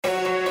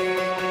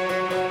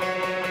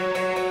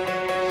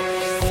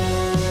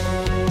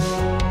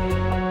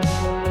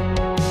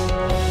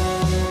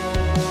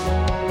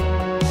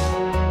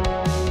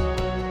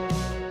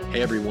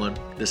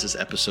This is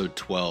episode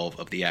 12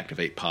 of the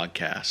Activate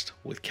podcast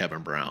with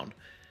Kevin Brown.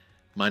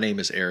 My name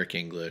is Eric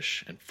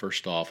English, and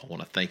first off, I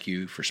want to thank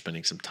you for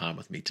spending some time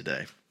with me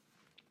today.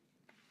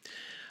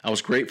 I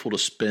was grateful to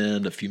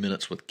spend a few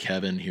minutes with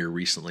Kevin here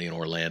recently in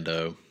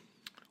Orlando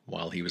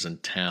while he was in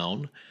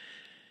town,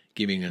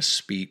 giving a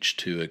speech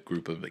to a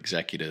group of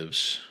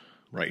executives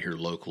right here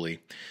locally.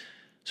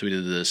 So we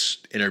did this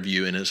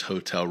interview in his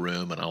hotel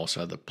room, and I also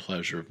had the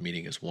pleasure of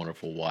meeting his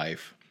wonderful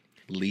wife,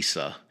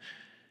 Lisa.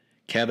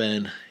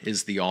 Kevin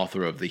is the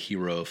author of The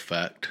Hero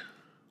Effect,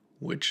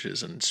 which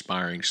is an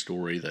inspiring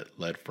story that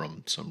led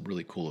from some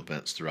really cool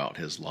events throughout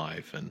his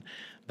life, and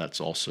that's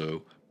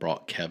also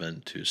brought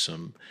Kevin to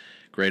some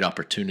great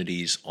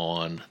opportunities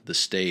on the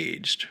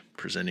stage,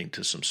 presenting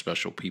to some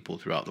special people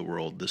throughout the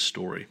world the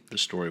story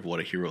of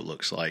what a hero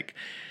looks like.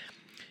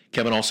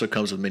 Kevin also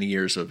comes with many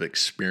years of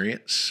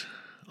experience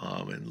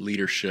in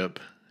leadership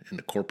in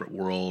the corporate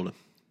world,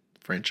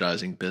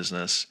 franchising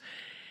business,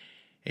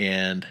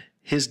 and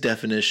his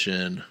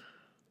definition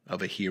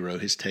of a hero,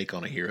 his take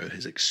on a hero,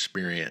 his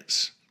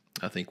experience,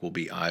 I think will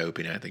be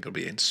eye-opening. I think it'll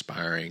be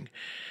inspiring,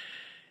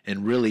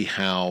 and really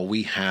how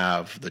we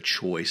have the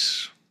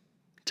choice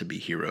to be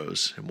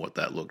heroes and what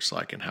that looks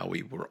like, and how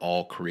we were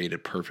all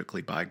created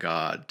perfectly by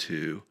God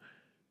to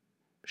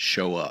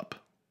show up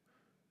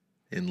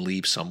and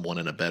leave someone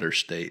in a better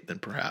state than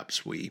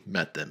perhaps we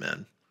met them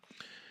in.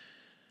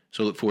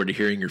 So I look forward to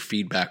hearing your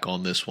feedback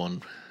on this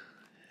one.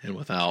 And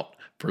without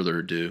further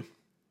ado,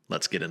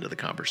 let's get into the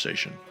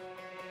conversation.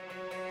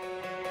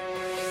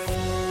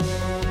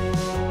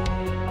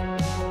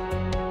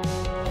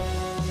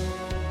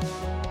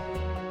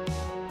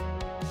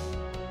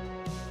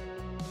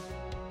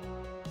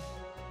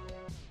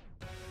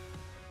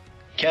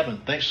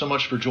 Kevin, thanks so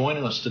much for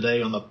joining us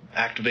today on the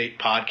Activate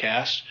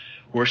podcast.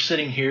 We're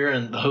sitting here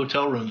in the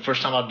hotel room, the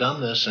first time I've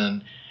done this,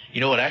 and you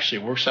know, it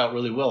actually works out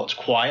really well. It's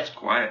quiet. It's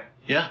quiet.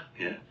 Yeah.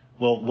 Yeah.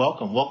 Well,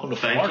 welcome to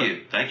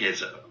Florida. Thank you.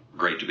 It's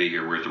great to be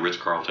here. We're at the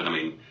Ritz-Carlton. I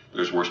mean,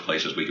 there's worse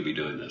places we could be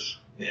doing this.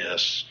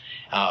 Yes.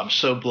 I'm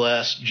so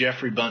blessed.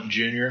 Jeffrey Bunton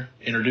Jr.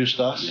 introduced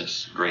us.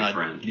 Yes, great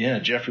friend. Yeah,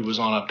 Jeffrey was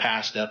on a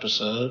past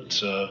episode,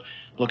 so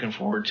looking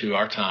forward to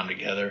our time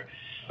together.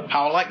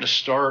 How I like to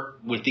start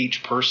with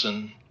each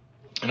person,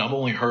 and I've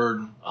only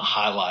heard a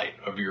highlight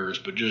of yours,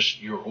 but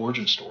just your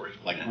origin story.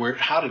 Like,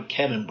 how did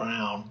Kevin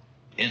Brown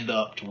end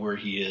up to where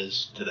he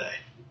is today?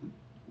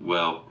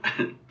 Well,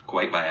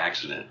 quite by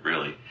accident,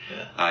 really.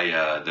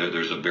 Yeah.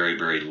 There's a very,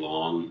 very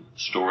long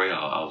story.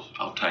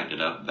 I'll tighten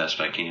it up best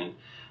I can.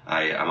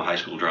 I'm a high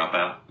school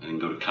dropout. I didn't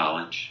go to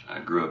college. I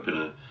grew up in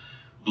a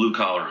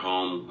blue-collar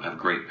home. I have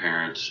great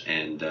parents,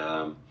 and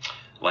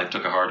life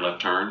took a hard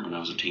left turn when I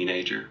was a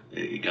teenager.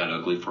 It got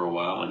ugly for a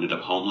while. I ended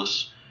up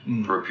homeless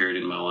for a period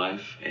in my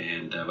life,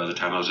 and by the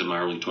time I was in my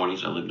early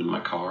 20s, I lived in my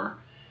car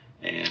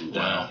and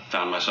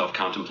found myself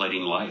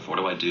contemplating life. What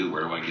do I do?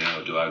 Where do I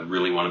go? Do I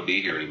really want to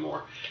be here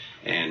anymore?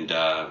 And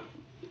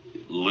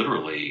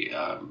literally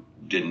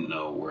didn't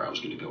know where I was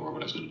going to go or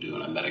what I was going to do,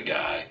 and I met a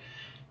guy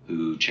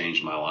who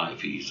changed my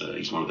life.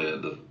 He's one of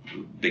the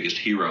biggest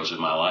heroes in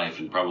my life,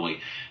 and probably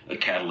a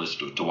catalyst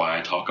to why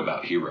I talk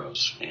about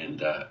heroes.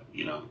 And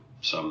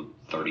some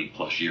 30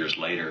 plus years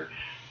later,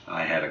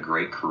 I had a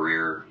great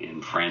career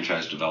in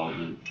franchise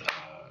development,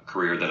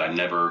 career that I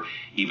never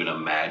even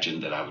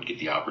imagined that I would get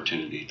the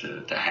opportunity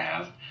to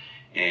have.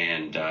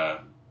 And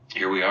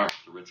here we are,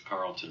 the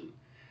Ritz-Carlton.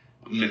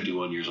 I'm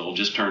 51 years old,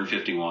 just turned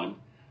 51,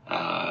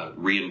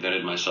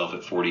 reinvented myself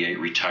at 48,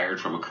 retired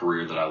from a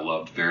career that I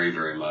loved very,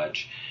 very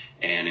much,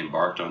 and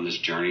embarked on this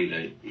journey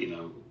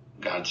that,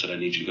 God said, I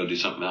need you to go do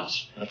something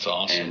else. That's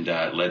awesome.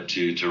 And led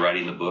to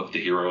writing the book,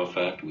 The Hero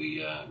Effect.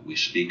 We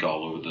speak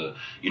all over the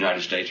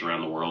United States,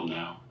 around the world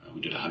now. We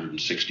did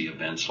 160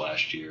 events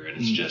last year, and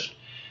it's just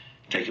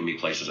taken me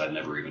places I'd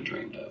never even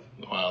dreamed of.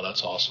 Wow,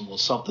 that's awesome. Well,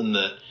 something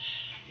that,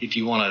 if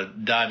you want to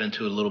dive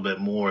into a little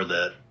bit more,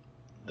 that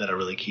I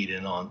really keyed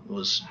in on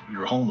was you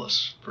were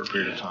homeless for a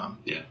period of time.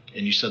 Yeah.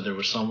 And you said there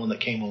was someone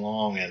that came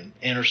along and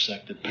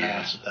intersected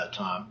paths at that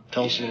time.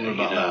 Tell us a little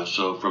bit about that.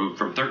 So from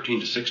 13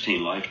 to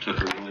 16, life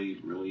took a really,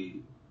 really,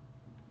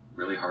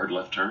 really hard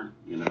left turn.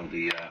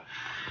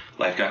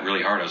 Life got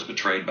really hard. I was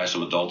betrayed by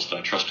some adults that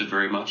I trusted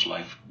very much.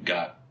 Life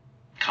got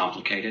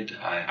complicated.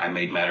 I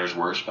made matters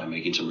worse by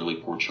making some really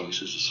poor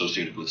choices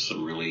associated with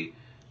some really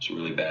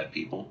bad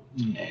people.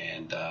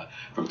 And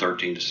from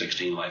 13 to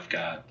 16, life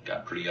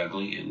got pretty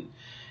ugly, and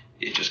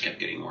it just kept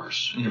getting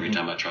worse. Every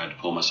time I tried to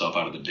pull myself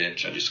out of the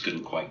ditch, I just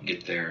couldn't quite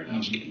get there, and I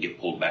was getting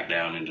pulled back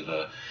down into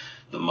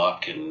the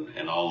muck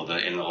and all of the,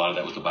 and a lot of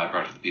that was the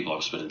byproduct of the people I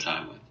was spending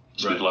time with.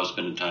 The people I was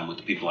spending time with,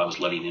 the people I was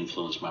letting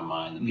influence my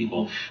mind, the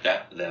people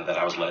that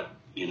I was let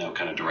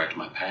kind of direct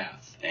my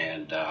path.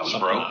 And I was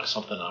broke.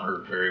 Something I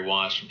heard very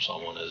wise from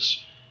someone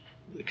is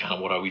kind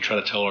of what we try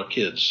to tell our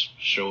kids: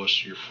 show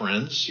us your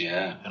friends,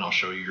 and I'll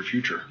show you your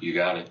future. You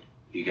got it.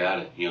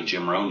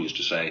 Jim Rohn used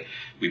to say,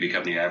 we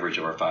become the average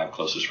of our 5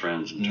 closest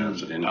friends in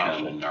terms of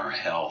income and our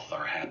health,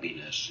 our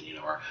happiness,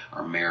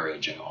 our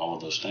marriage, and all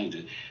of those things.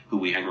 Who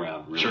we hang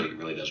around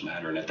really does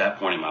matter. And at that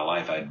point in my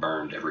life, I'd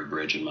burned every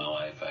bridge in my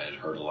life. I had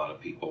hurt a lot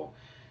of people.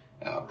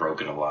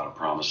 broken a lot of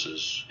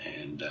promises,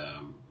 and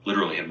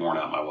literally had worn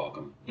out my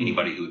welcome.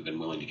 Anybody who had been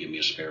willing to give me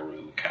a spare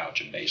room, a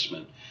couch, a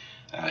basement,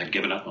 had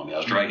given up on me. I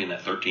was dragging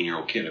that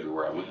 13-year-old kid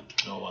everywhere I went.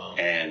 Oh, wow.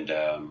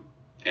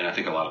 And I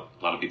think a lot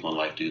of people in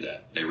life do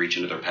that. They reach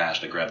into their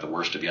past, they grab the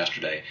worst of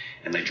yesterday,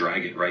 and they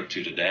drag it right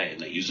to today, and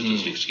they use it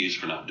as an excuse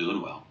for not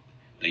doing well.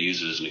 They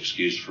use it as an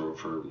excuse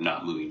for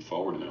not moving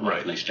forward in their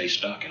life, and they stay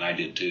stuck, and I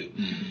did too.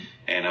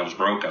 And I was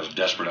broke, I was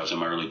desperate, I was in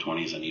my early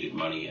 20s, I needed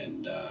money,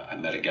 and I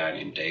met a guy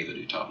named David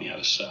who taught me how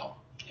to sell.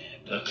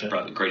 And it's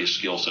probably the greatest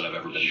skill set I've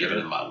ever been given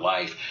in my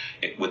life,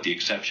 with the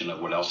exception of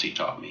what else he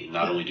taught me.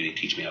 Not only did he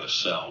teach me how to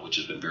sell, which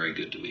has been very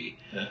good to me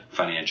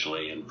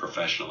financially and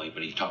professionally,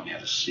 but he taught me how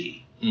to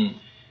see.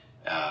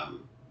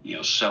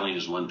 Selling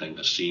is one thing,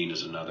 but seeing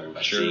is another. And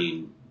by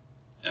seeing,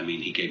 I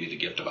mean, he gave me the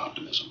gift of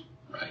optimism,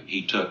 right?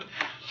 He took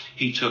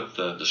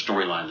the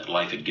storyline that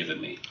life had given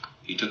me.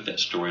 He took that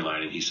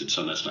storyline and he said,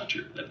 son, that's not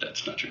your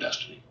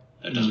destiny.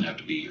 That doesn't have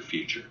to be your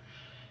future.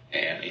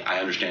 And I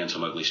understand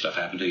some ugly stuff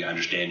happened to you. I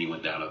understand you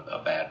went down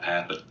a bad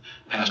path, but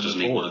past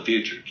doesn't equal the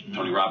future.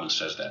 Tony Robbins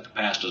says that. The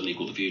past doesn't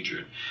equal the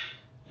future.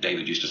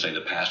 David used to say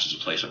the past is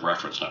a place of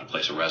reference, not a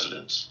place of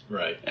residence.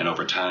 Right. And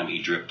over time,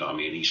 he dripped on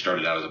me, and he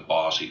started out as a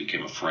boss. He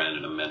became a friend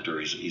and a mentor.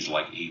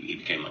 He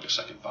became like a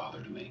second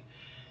father to me.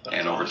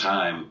 That's over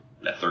time,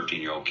 that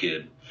 13-year-old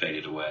kid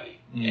faded away,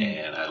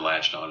 and I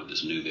latched on to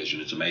this new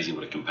vision. It's amazing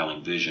what a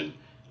compelling vision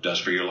does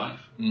for your life.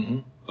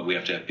 But we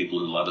have to have people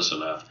who love us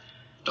enough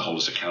to hold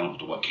us accountable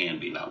to what can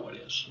be, not what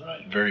is.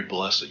 Right. Very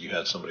blessed that you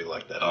had somebody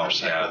like that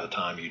at the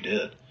time you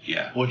did.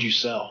 Yeah. What'd you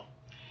sell?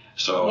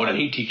 So what did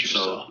he teach you to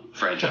sell?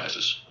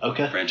 Franchises.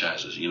 Okay.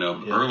 Franchises.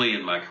 Early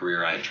in my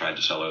career, I had tried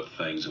to sell other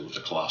things and was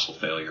a colossal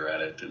failure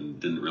at it and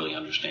didn't really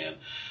understand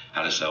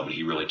how to sell, but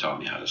he really taught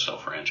me how to sell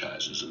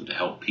franchises and to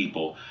help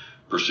people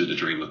pursue the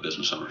dream of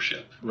business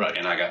ownership. Right.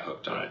 And I got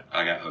hooked on it.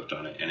 I got hooked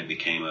on it, and it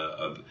became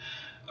a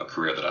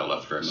career that I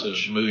loved very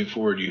much. So moving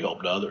forward, you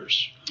helped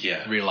others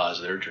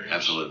realize their dreams.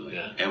 Absolutely.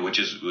 Yeah. And which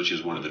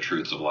is one of the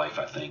truths of life,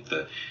 I think.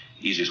 The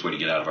easiest way to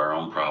get out of our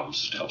own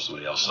problems is to help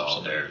somebody else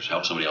solve theirs,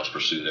 help somebody else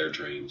pursue their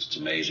dreams. It's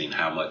amazing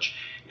how much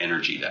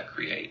energy that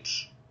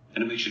creates.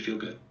 And it makes you feel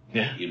good.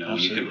 Yeah.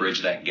 You can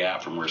bridge that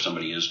gap from where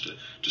somebody is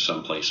to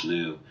someplace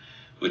new,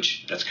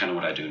 which that's kind of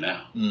what I do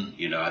now.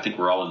 I think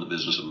we're all in the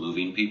business of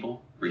moving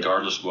people,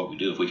 regardless of what we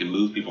do. If we can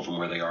move people from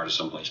where they are to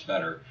someplace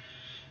better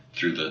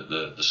through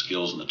the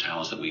skills and the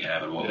talents that we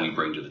have and what we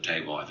bring to the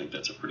table, I think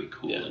that's a pretty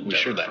cool endeavor. We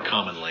share that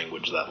common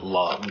language, that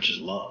love, which is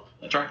love.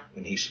 That's right.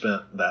 And he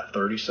spent that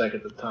 30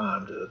 seconds of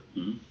time to,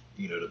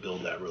 to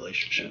build that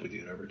relationship with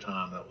you. And over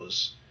time, that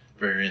was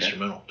very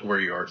instrumental to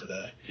where you are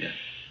today. Yeah.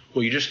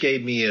 Well, you just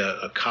gave me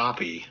a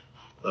copy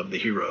of The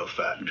Hero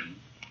Effect.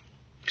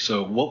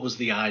 So what was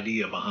the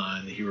idea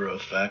behind The Hero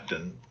Effect?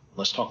 And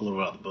let's talk a little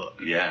about the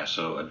book. Yeah.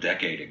 So a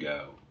decade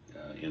ago,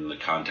 in the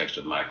context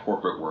of my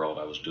corporate world,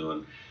 I was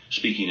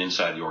speaking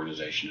inside the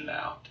organization and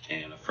out.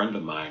 And a friend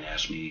of mine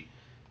asked me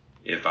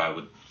if I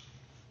would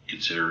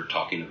consider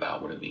talking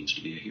about what it means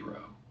to be a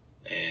hero.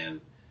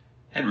 And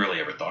I hadn't really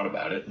ever thought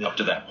about it up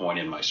to that point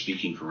in my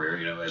speaking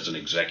career, as an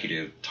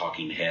executive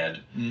talking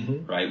head,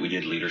 right? We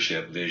did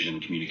leadership, vision,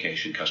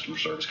 communication, customer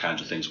service,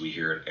 kinds of things we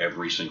hear at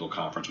every single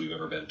conference we've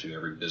ever been to,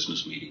 every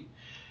business meeting.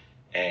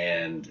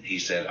 And he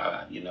said,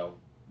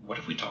 what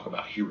if we talk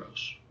about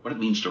heroes? What it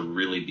means to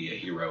really be a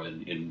hero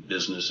in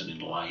business and in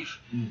life.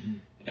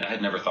 And I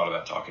had never thought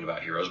about talking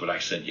about heroes, but I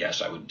said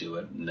yes, I would do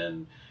it, and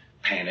then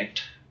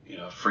panicked,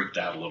 freaked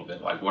out a little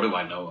bit. Like, what do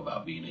I know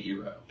about being a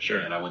hero? Sure.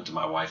 And I went to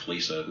my wife,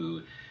 Lisa,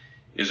 who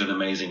is an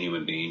amazing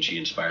human being. She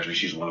inspires me.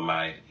 She's one of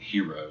my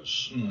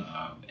heroes.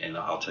 And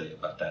I'll tell you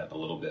about that in a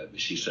little bit.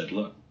 But she said,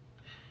 look,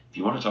 if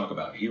you want to talk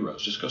about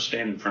heroes, just go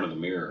stand in front of the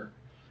mirror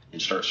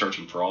and start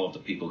searching for all of the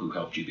people who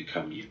helped you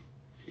become you.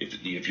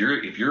 If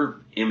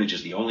your image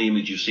is the only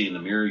image you see in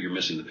the mirror, you're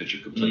missing the picture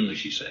completely,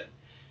 she said.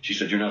 She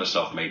said, you're not a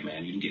self-made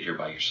man. You didn't get here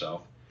by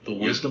yourself. The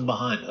wisdom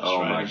behind us. Oh,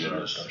 right? my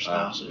goodness. Our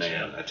spouses,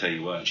 man, I tell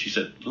you what. She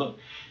said, look,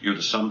 you're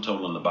the sum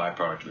total and the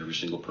byproduct of every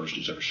single person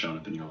who's ever shown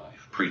up in your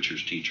life.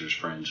 Preachers, teachers,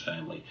 friends,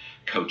 family,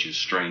 coaches,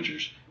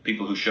 strangers,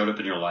 people who showed up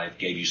in your life,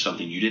 gave you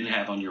something you didn't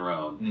have on your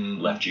own,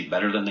 left you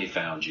better than they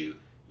found you.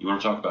 You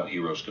want to talk about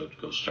heroes,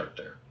 go start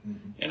there.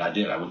 And I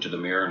did. I went to the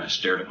mirror and I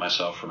stared at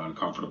myself for an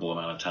uncomfortable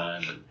amount of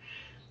time. And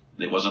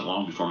it wasn't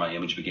long before my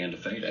image began to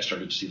fade. I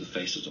started to see the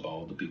faces of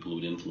all of the people who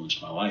had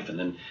influenced my life. And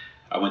then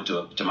I went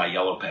to my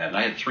yellow pad, and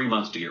I had 3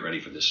 months to get ready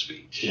for this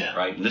speech,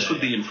 right? And this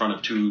would be in front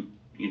of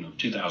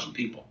 2,000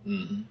 people.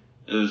 It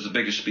was the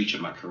biggest speech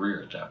of my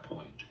career at that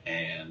point.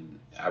 And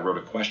I wrote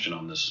a question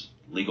on this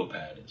legal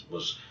pad. It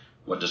was,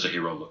 what does a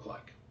hero look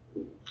like?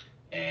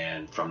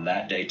 And from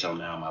that day till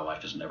now, my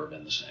life has never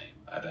been the same.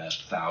 I've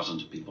asked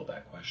thousands of people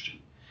that question.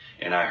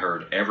 And I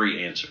heard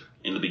every answer.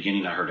 In the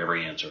beginning, I heard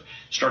every answer,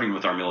 starting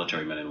with our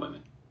military men and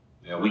women.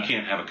 We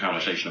can't have a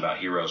conversation about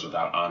heroes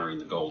without honoring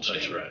the gold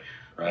standard. That's right.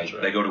 Right? That's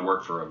right. They go to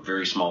work for a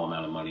very small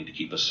amount of money to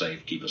keep us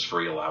safe, keep us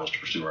free, allow us to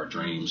pursue our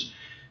dreams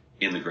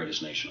in the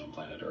greatest nation on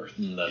planet Earth,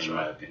 That's in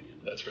right. my opinion.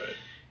 That's right.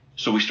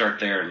 So we start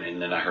there,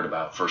 and then I heard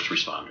about first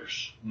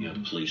responders, you know,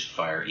 the police,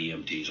 fire,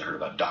 EMTs. I heard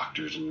about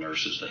doctors and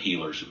nurses, the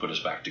healers who put us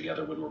back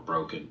together when we're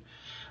broken.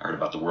 I heard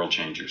about the world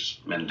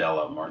changers,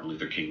 Mandela, Martin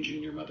Luther King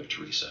Jr., Mother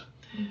Teresa.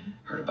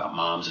 Heard about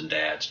moms and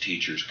dads,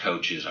 teachers,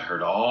 coaches. I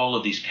heard all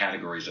of these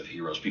categories of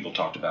heroes. People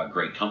talked about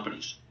great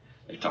companies.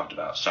 They talked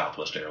about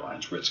Southwest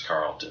Airlines,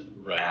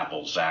 Ritz-Carlton,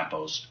 Apple,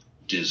 Zappos,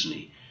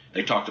 Disney.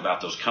 They talked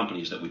about those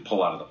companies that we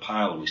pull out of the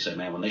pile and we say,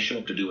 man, when they show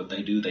up to do what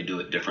they do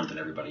it different than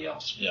everybody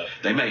else. Yeah.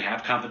 They may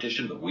have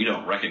competition, but we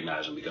don't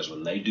recognize them because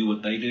when they do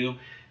what they do,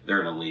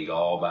 they're in a league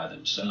all by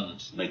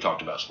themselves. And they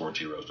talked about sports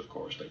heroes, of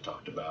course. They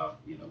talked about,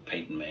 you know,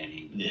 Peyton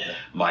Manning,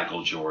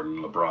 Michael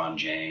Jordan, LeBron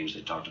James.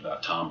 They talked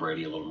about Tom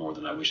Brady a little more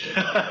than I wish they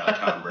talked about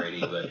Tom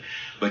Brady.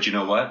 But you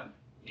know what?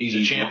 He's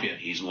a champion.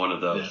 He's one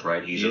of those,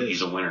 right?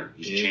 He's a winner.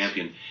 He's a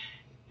champion.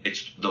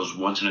 It's those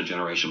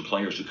once-in-a-generation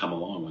players who come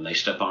along. When they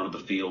step onto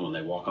the field, when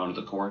they walk onto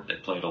the court, they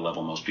play at a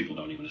level most people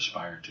don't even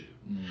aspire to.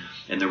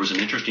 And there was an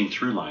interesting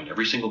through line.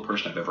 Every single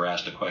person I've ever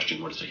asked a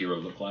question, what does a hero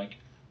look like?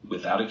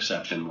 Without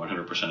exception,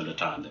 100% of the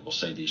time, they will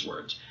say these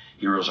words.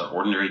 Heroes are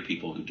ordinary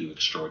people who do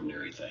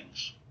extraordinary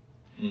things.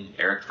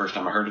 Eric, the first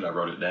time I heard it, I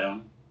wrote it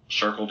down,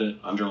 circled it,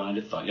 underlined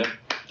it, thought, yep,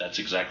 that's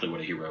exactly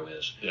what a hero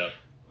is. Yeah.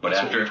 But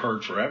that's after, what we've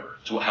heard forever.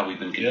 It's how we've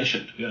been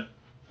conditioned. Yeah.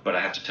 But I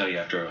have to tell you,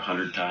 after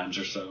 100 times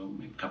or so,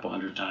 maybe a couple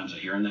hundred times of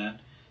hearing that,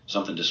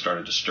 something just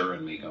started to stir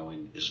in me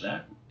going, is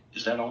that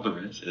all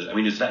there is?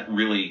 Is that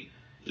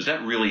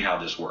really how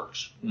this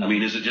works? I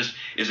mean, is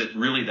it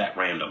really that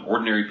random?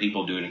 Ordinary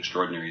people doing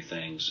extraordinary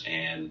things.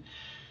 And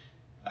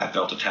I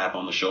felt a tap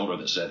on the shoulder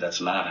that said, that's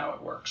not how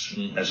it works.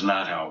 That's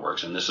not how it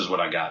works. And this is what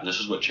I got. And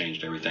this is what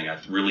changed everything. I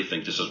really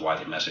think this is why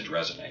the message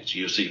resonates.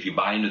 You see, if you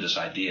buy into this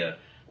idea,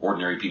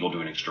 ordinary people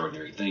doing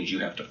extraordinary things, you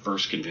have to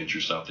first convince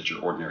yourself that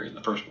you're ordinary in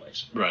the first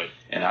place. Right.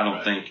 And I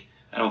don't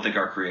think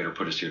our Creator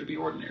put us here to be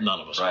ordinary. None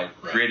of us. Right?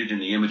 Created in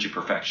the image of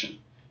perfection.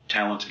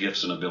 Talents,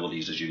 gifts, and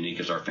abilities as unique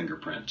as our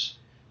fingerprints.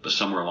 But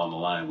somewhere along the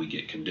line, we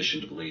get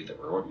conditioned to believe that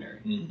we're ordinary.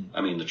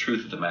 I mean, the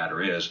truth of the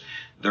matter is,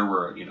 there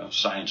were,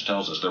 science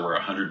tells us there were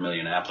 100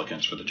 million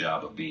applicants for the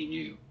job of being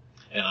you.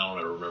 And I don't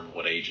ever remember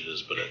what age it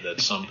is, but at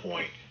some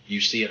point,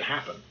 you see it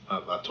happen.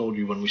 I told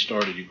you when we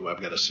started,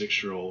 I've got a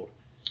 6-year-old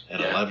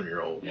and an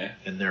 11-year-old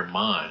in their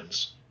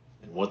minds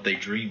and what they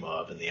dream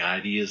of and the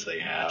ideas they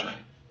have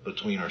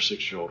between our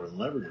 6-year-old and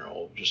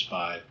 11-year-old just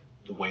by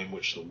the way in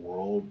which the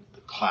world,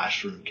 the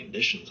classroom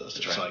conditions us.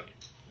 It's like,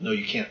 no,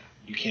 you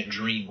can't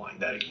dream like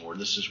that anymore.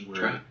 This is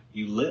where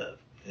you live.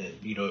 And,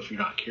 if you're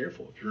not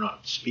careful, if you're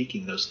not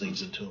speaking those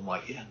things into them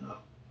like, no,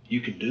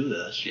 you can do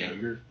this.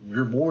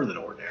 You're more than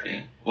ordinary.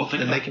 Yeah. Well,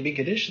 they can be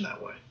conditioned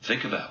that way.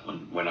 Think about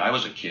when I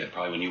was a kid,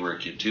 probably when you were a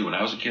kid too. When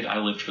I was a kid, I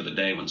lived for the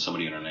day when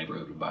somebody in our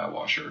neighborhood would buy a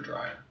washer or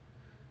dryer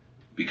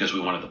because we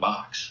wanted the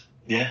box.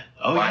 Yeah.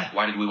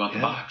 Why did we want the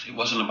box? It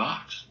wasn't a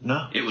box.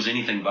 No. It was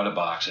anything but a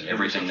box and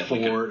everything that we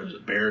could. It was a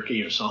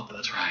barricade or something.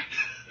 That's right.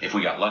 If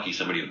we got lucky,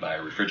 somebody would buy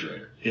a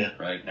refrigerator. Yeah.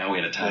 Right? Now we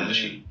had a time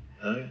machine.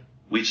 Oh, yeah.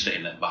 We'd stay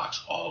in that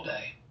box all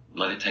day.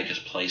 Let it take us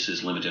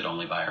places limited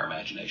only by our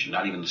imagination.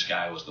 Not even the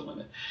sky was the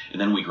limit. And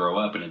then we grow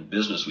up, and in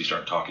business, we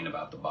start talking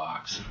about the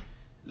box.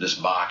 This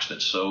box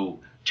that's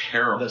so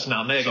terrible. That's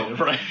now negative,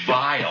 so right?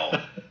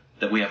 vile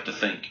that we have to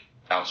think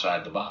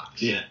outside the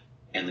box. Yeah.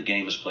 And the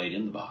game is played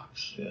in the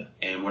box. Yeah.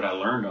 And what I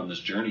learned on this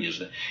journey is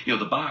that,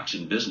 the box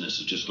in business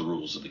is just the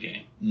rules of the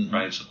game,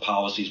 right? It's the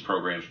policies,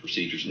 programs,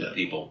 procedures, and the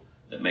people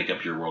that make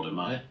up your world and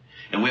mine.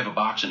 And we have a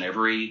box in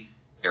every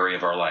area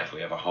of our life.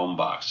 We have a home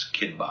box,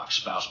 kid box,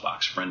 spouse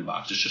box, friend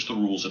box. It's just the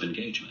rules of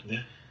engagement.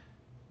 Yeah.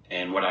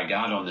 And what I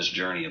got on this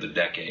journey of a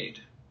decade,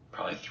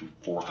 probably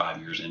 4 or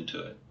 5 years into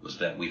it, was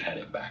that we've had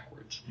it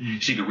backwards.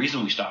 See, the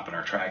reason we stop in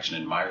our tracks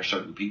and admire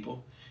certain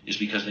people is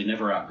because they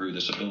never outgrew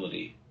this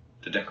ability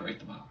to decorate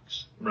the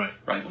box. Right.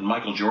 Right. When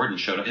Michael Jordan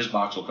showed up, his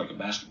box looked like a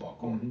basketball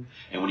court.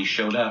 And when he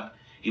showed up,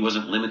 he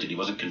wasn't limited. He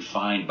wasn't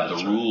confined by the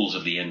rules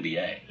of the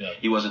NBA. Yeah.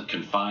 He wasn't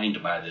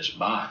confined by this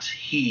box.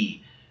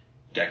 He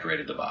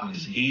decorated the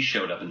box. He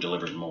showed up and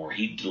delivered more.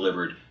 He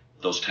delivered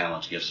those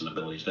talents, gifts, and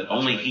abilities that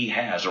only he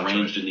has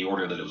arranged in the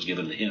order that it was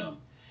given to him.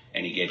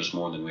 And he gave us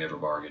more than we ever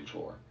bargained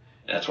for.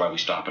 That's why we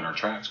stop in our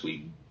tracks.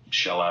 We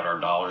shell out our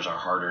dollars, our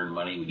hard-earned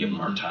money. We give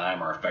them our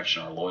time, our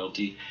affection, our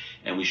loyalty,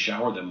 and we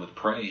shower them with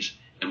praise,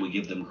 and we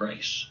give them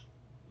grace.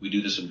 We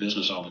do this in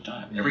business all the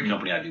time. Every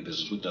company I do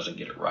business with doesn't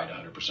get it right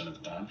 100%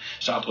 of the time.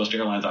 Southwest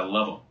Airlines, I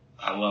love them.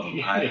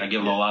 I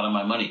give them a lot of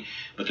my money.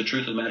 But the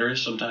truth of the matter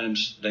is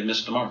sometimes they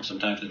miss the mark.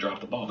 Sometimes they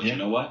drop the ball. But you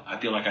know what? I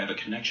feel like I have a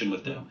connection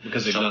with them.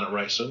 Because they've done it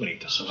right so many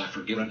times. So I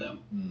forgive them.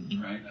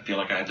 Right? I feel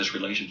like I have this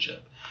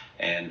relationship.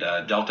 And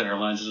Delta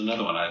Airlines is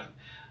another one.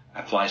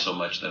 I fly so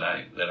much that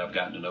I've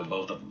gotten to know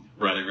both of them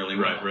really, really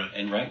well. Right.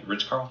 And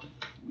Ritz-Carlton.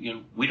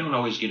 We don't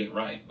always get it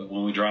right. But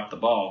when we drop the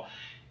ball,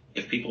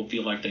 if people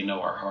feel like they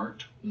know our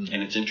heart,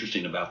 and it's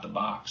interesting about the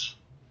box.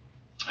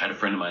 I had a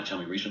friend of mine tell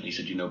me recently, he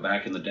said,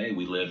 back in the day,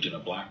 we lived in a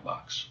black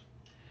box.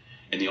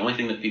 And the only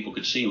thing that people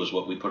could see was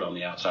what we put on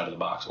the outside of the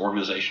box,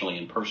 organizationally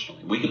and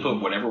personally. We could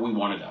put whatever we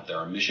wanted out there,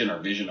 our mission, our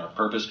vision, our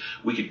purpose.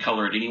 We could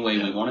color it any way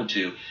we wanted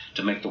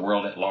to make the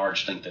world at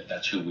large think that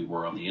that's who we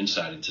were on the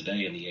inside. And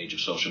today, in the age of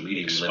social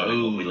media,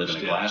 we live in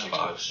a glass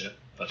box. Yeah,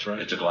 that's right.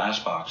 It's a glass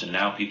box, and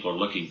now people are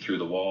looking through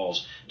the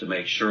walls to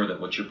make sure that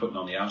what you're putting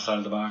on the outside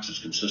of the box is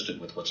consistent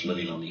with what's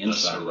living on the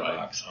inside of the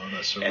box. Oh,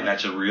 that's so and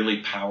that's a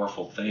really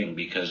powerful thing,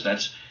 because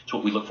that's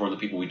what we look for in the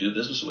people we do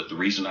business with. The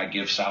reason I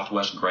give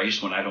Southwest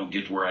grace when I don't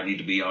get to where I need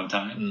to be on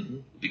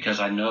time, because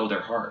I know their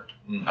heart.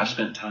 I've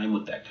spent time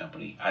with that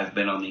company. I've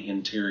been on the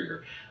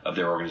interior of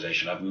their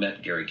organization. I've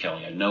met Gary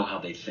Kelly. I know how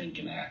they think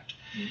and act,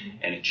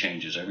 and it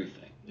changes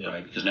everything,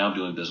 right? Because now I'm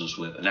doing business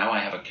with, now I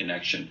have a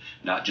connection,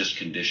 not just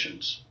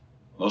conditions.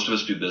 Most of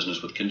us do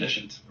business with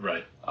conditions.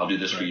 Right. I'll do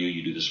this for you,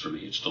 you do this for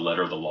me. It's the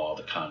letter of the law,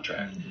 the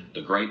contract.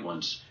 The great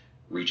ones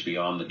reach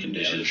beyond the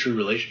conditions. The true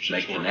relationships.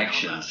 Make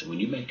connections. And when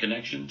you make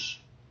connections,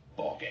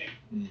 ball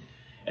game.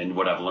 And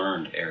what I've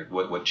learned, Eric,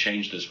 what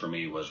changed this for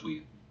me was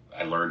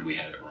I learned we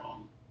had it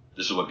wrong.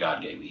 This is what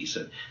God gave me. He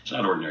said, it's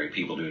not ordinary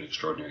people doing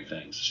extraordinary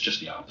things. It's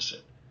just the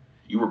opposite.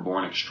 You were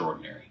born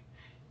extraordinary.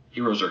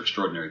 Heroes are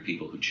extraordinary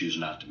people who choose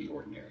not to be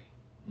ordinary.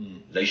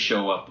 They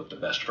show up with the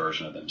best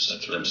version of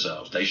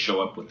themselves. They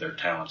show up with their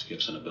talents,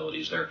 gifts, and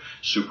abilities, their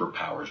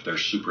superpowers, their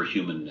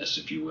superhumanness,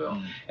 if you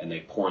will, and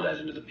they pour that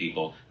into the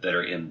people that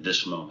are in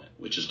this moment,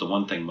 which is the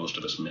one thing most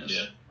of us miss,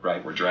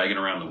 right? We're dragging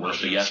around the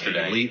worst of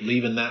yesterday.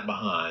 Leaving that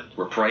behind.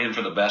 We're praying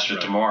for the best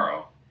of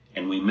tomorrow,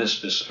 and we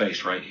miss this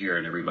space right here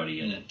and everybody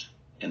in it.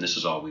 And this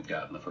is all we've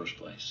got in the first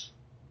place.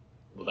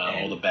 Without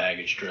all the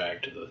baggage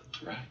dragged to the...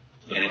 Right.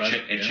 And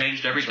it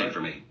changed everything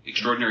for me.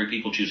 Extraordinary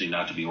people choosing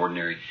not to be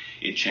ordinary.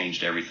 It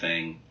changed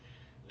everything.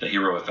 The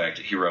hero effect.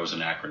 Hero is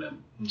an acronym.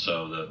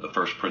 So the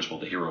first principle,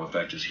 the hero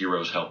effect, is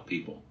heroes help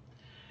people.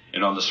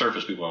 And on the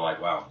surface, people are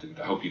like, wow, dude,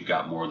 I hope you've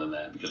got more than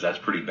that, because that's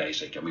pretty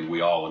basic. I mean,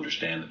 we all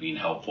understand that being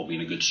helpful,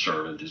 being a good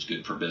servant is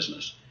good for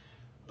business.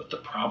 But the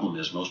problem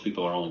is most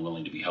people are only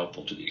willing to be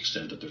helpful to the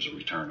extent that there's a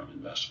return on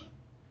investment.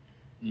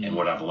 And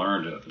what I've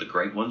learned of the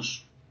great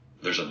ones,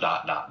 there's a ...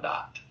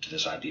 to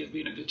this idea of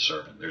being a good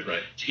servant.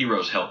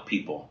 Heroes help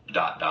people ...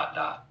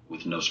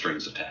 with no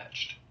strings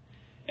attached.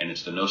 And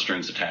it's the no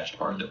strings attached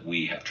part that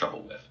we have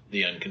trouble with.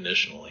 The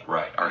unconditionally.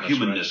 Right. Our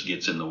humanness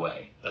gets in the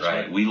way. That's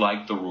right. We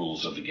like the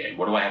rules of the game.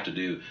 What do I have to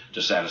do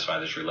to satisfy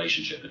this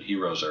relationship? And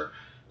heroes they're ...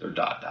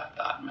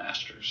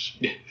 masters.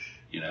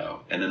 You know.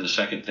 And then the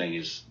second thing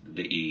is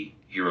the E.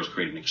 Heroes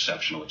create an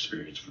exceptional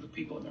experience for the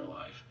people in their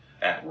life,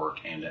 at work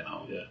and at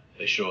home. Yeah,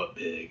 they show up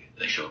big.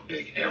 They show up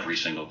big every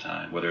single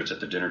time, whether it's at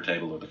the dinner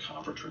table or the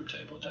conference room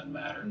table. It doesn't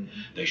matter.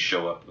 They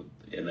show up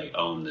and they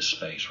own this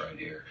space right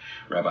here.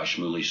 Rabbi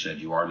Shmuley said,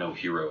 "You are no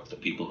hero if the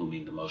people who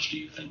mean the most to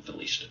you think the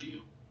least of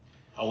you."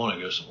 I want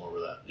to go somewhere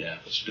with that. Yeah,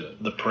 let's do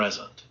it. The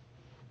present.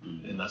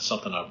 And that's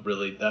something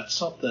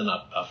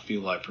I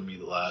feel like for me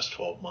the last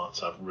 12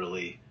 months I've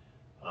really,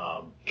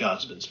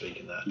 God's been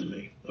speaking that to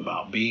me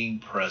about being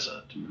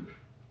present.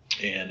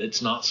 And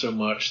it's not so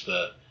much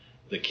that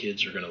the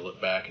kids are going to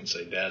look back and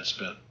say, Dad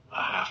spent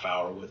a half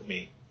hour with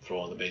me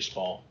throwing the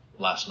baseball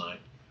last night,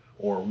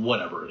 or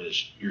whatever it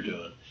is you're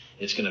doing.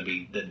 It's going to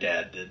be that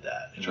Dad did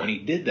that. And when he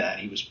did that,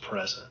 he was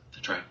present.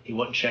 That's right. He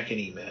wasn't checking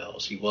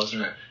emails. He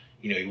wasn't,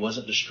 he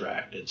wasn't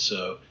distracted.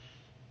 So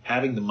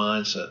having the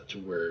mindset to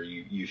where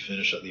you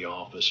finish at the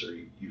office or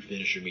you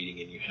finish your meeting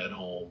and you head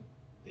home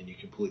and you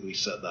completely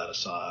set that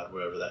aside,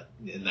 whatever that,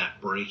 in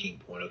that breaking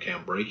point, okay,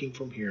 I'm breaking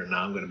from here and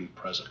now I'm going to be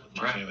present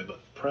with my family, but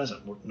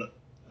present,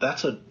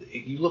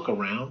 you look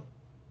around,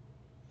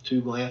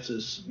 2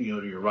 glances, to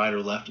your right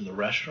or left in the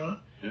restaurant,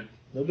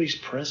 nobody's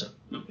present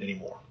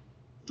anymore.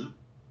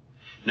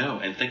 No,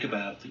 and think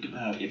about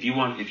if you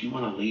want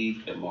to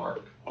leave a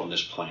mark on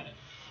this planet,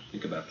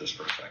 think about this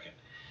for a second.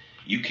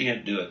 You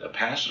can't do it. The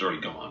past is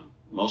already gone.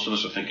 Most of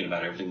us are thinking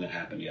about everything that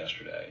happened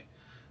yesterday.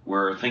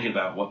 We're thinking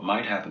about what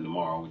might happen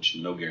tomorrow, which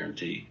is no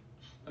guarantee.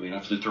 I mean, I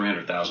flew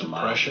 300,000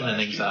 miles. Depression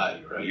and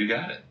anxiety, right? You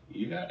got it.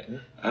 Yeah.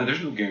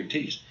 There's no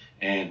guarantees.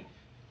 And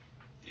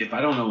if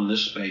I don't own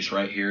this space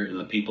right here and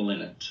the people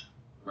in it,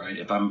 right?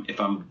 If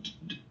I'm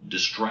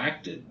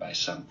distracted by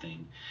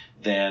something,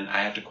 then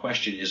I have to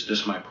question: is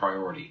this my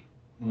priority?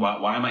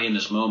 Why am I in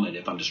this moment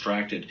if I'm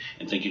distracted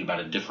and thinking about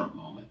a different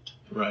moment?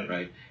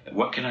 Right.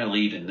 What can I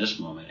leave in this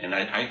moment? And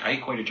I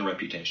equate it to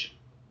reputation.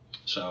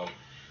 So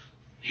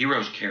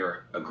heroes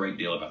care a great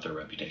deal about their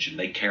reputation.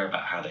 They care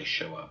about how they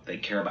show up. They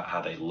care about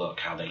how they look,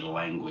 how they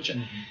language.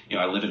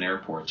 I live in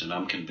airports, and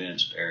I'm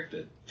convinced, Eric,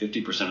 that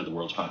 50% of the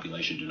world's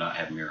population do not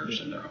have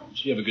mirrors in their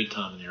homes. You have a good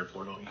time in the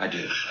airport, don't you? I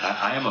do.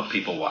 I am a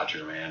people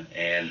watcher, man.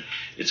 And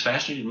it's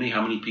fascinating to me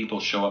how many people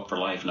show up for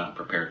life not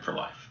prepared for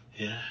life.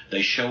 Yeah.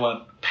 They show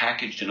up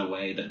packaged in a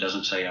way that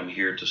doesn't say I'm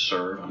here to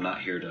serve. I'm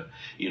not here to,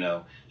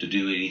 to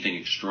do anything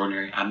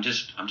extraordinary. I'm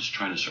just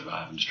trying to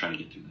survive. I'm just trying to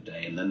get through the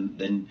day. And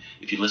then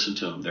if you listen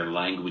to them, their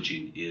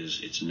languaging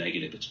it's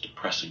negative. It's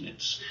depressing.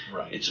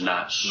 It's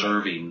not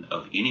serving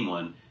of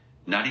anyone,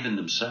 not even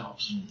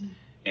themselves.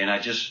 And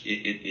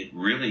it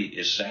really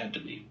is sad to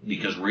me,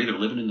 because we're either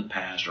living in the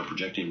past or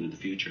projecting into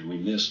the future, and we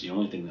miss the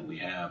only thing that we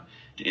have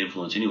to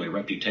influence anyway.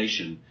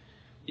 Reputation,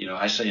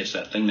 I say it's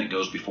that thing that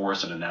goes before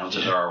us and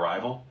announces our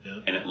arrival,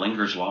 and it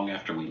lingers long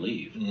after we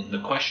leave.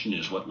 The question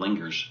is, what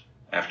lingers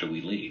after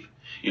we leave?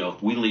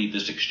 If we leave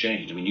this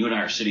exchange, you and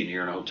I are sitting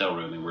here in a hotel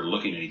room and we're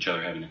looking at each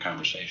other having a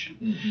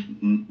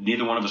conversation.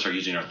 Neither one of us are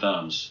using our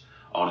thumbs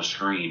on a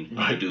screen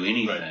to do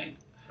anything.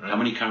 Right. How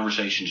many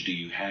conversations do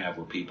you have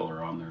where people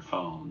are on their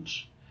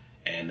phones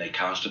and they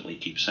constantly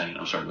keep saying,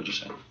 I'm sorry, what'd you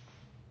say?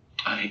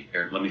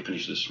 Eric, let me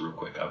finish this real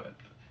quick.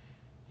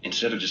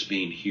 Instead of just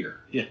being here,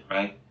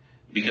 right?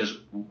 Because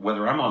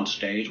whether I'm on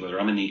stage, whether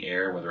I'm in the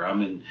air, whether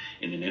I'm in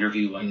an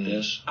interview like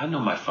this, I know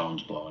my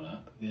phone's blowing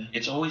up. Yeah.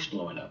 It's always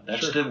blowing up.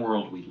 That's the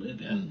world we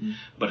live in.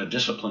 But a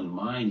disciplined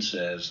mind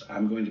says,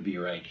 I'm going to be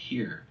right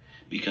here.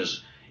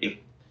 Because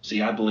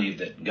I believe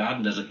that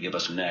God doesn't give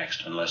us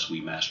next unless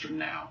we master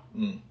now.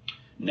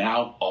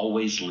 Now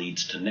always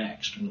leads to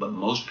next. But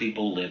most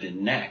people live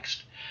in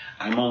next.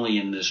 I'm only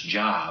in this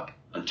job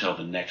until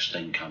the next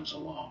thing comes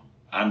along.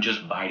 I'm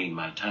just biding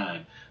my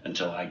time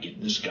until I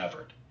get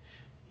discovered.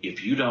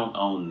 If you don't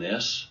own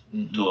this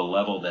to a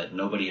level that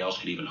nobody else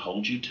could even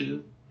hold you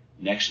to,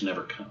 next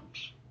never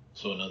comes.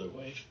 So another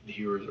way,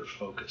 heroes are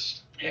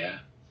focused. Yeah.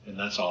 And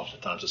that's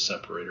oftentimes a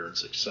separator in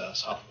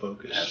success. How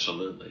focused?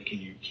 Absolutely.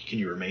 Can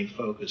you remain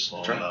focused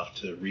long enough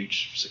to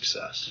reach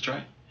success? That's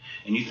right.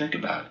 And you think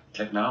about it,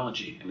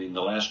 technology.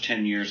 The last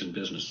 10 years in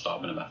business, it's all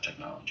been about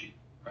technology,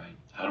 right?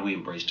 How do we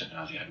embrace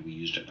technology? How do we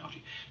use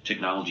technology?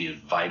 Technology is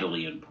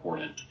vitally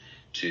important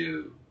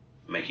to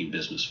making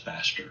business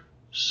faster,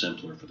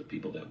 simpler for the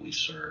people that we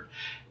serve.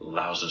 It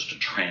allows us to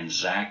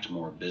transact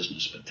more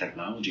business, but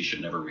technology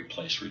should never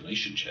replace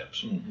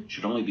relationships. It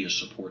should only be a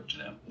support to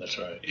them. That's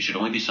right. It should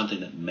only be something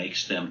that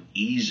makes them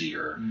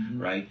easier,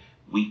 right?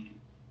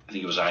 I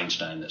think it was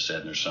Einstein that said,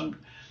 and there's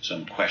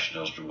some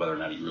question as to whether or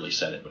not he really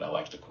said it, but I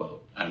like the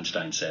quote.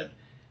 Einstein said,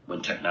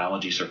 when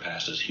technology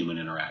surpasses human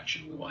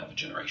interaction, we will have a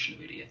generation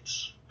of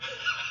idiots.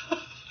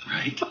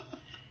 Right?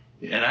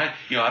 Yeah. And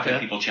I've had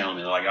people challenge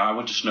me. They're like, I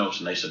went to Snopes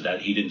and they said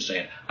that. He didn't say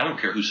it. I don't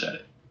care who said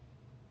it.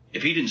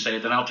 If he didn't say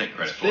it, then I'll take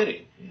credit for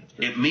it.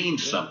 It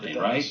means something,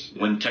 right?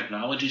 Yeah. When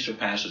technology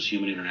surpasses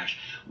human interaction,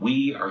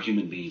 we are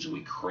human beings and we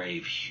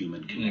crave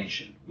human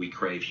connection. We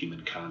crave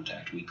human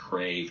contact. We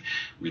crave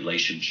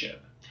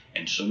relationship.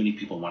 And so many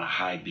people want to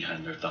hide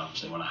behind their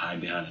thumbs. They want to hide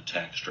behind a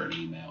text or an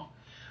email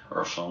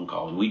or a phone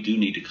call. And we do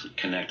need to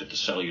connect at the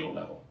cellular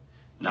level,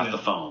 not the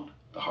phone,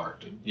 the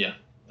heart. Yeah,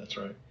 that's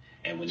right.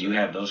 And when you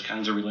have those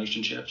kinds of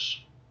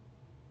relationships,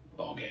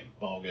 ball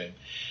game.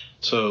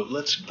 So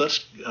let's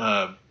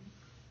I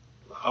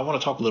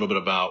want to talk a little bit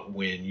about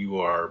when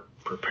you are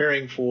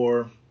preparing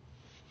for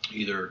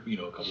either,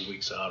 a couple of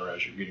weeks out or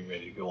as you're getting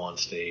ready to go on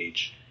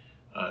stage.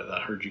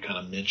 I heard you kind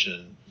of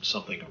mention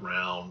something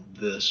around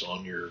this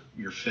on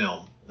your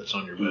film that's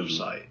on your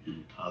website,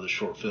 the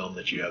short film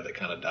that you have that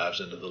kind of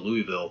dives into the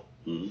Louisville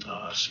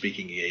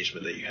speaking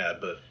engagement that you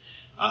had. But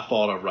I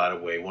thought of right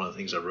away, one of the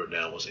things I wrote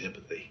down was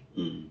empathy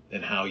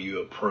and how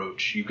you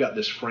approach. You've got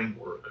this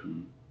framework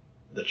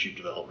that you've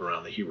developed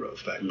around the hero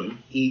effect, but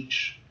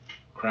each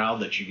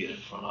crowd that you get in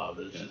front of,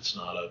 it's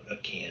not a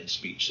canned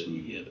speech that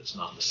you give. It's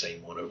not the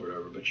same one over and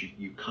over, but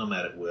you come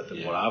at it with,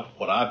 and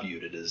what I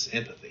viewed it as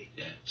empathy.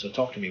 Yeah. So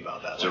talk to me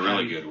about that. It's a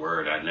really good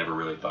word. I'd never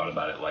really thought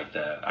about it like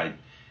that.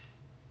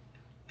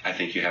 I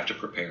think you have to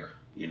prepare.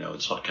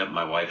 It's like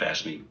my wife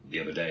asked me the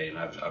other day, and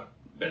I've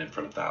been in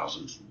front of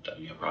thousands,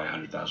 probably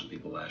 100,000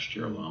 people last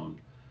year alone.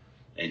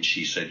 And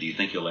she said, do you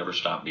think you'll ever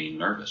stop being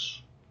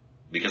nervous?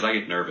 Because I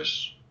get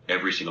nervous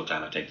every single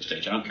time I take the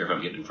stage. I don't care if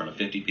I'm getting in front of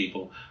 50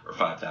 people or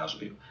 5,000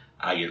 people.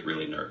 I get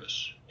really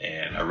nervous.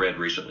 And I read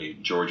recently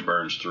George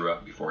Burns threw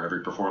up before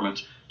every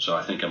performance, so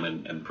I think I'm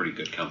in pretty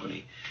good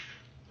company.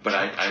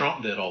 But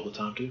Trump did all the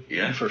time too.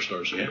 Yeah. When he first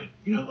started singing.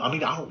 Yeah. I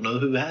don't know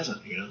who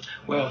hasn't.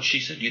 Well, she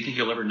said, do you think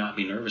you'll ever not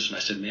be nervous? And I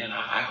said, man,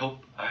 I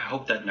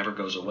hope that never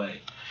goes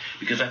away,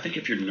 because I think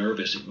if you're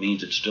nervous, it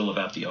means it's still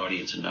about the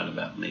audience and not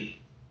about me.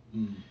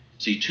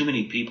 See, too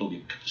many people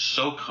get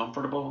so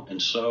comfortable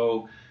and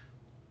so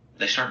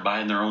they start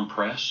buying their own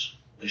press.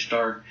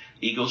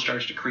 Ego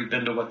starts to creep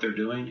into what they're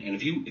doing. And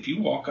if you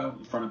walk out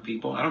in front of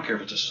people, I don't care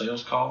if it's a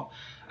sales call,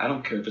 I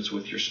don't care if it's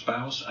with your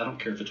spouse, I don't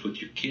care if it's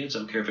with your kids, I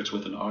don't care if it's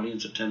with an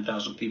audience of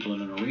 10,000 people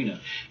in an arena.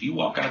 If you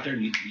walk out there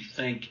and you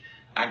think,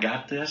 I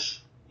got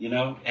this,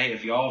 hey,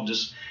 if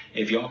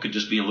y'all could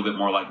just be a little bit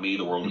more like me,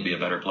 the world would be a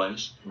better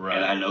place. Right.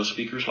 And I know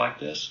speakers like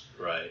this.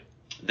 Right.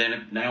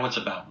 Then now it's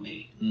about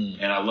me.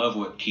 And I love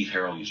what Keith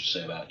Harrell used to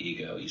say about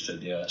ego. He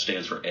said, it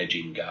stands for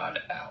edging God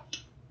out.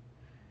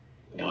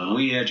 And when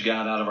we edge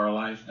God out of our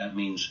life, that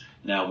means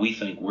now we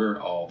think we're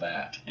all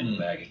that in a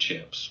bag of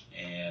chips.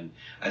 And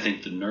I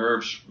think the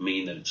nerves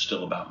mean that it's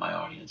still about my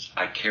audience.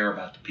 I care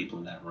about the people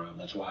in that room.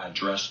 That's why I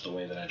dress the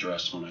way that I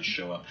dress when I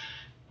show up,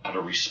 out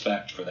of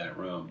respect for that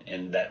room.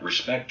 And that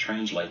respect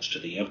translates to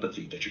the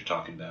empathy that you're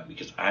talking about,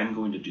 because I'm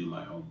going to do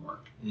my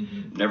homework.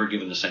 Never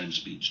given the same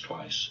speech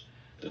twice.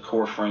 The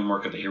core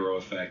framework of the hero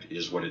effect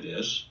is what it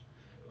is.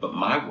 But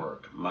my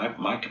work,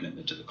 my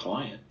commitment to the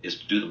client is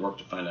to do the work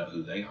to find out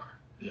who they are.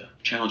 Yeah.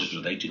 What challenges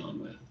are they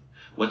dealing with?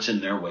 What's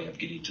in their way of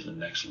getting to the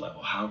next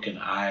level? How can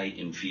I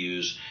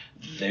infuse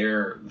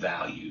their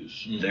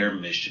values, their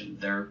mission,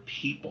 their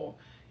people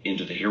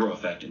into the hero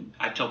effect? And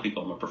I tell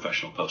people I'm a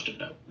professional Post-it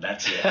note.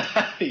 That's it.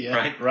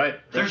 Yeah, right.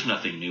 There's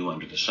nothing new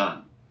under the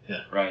sun.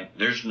 Yeah. Right?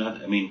 There's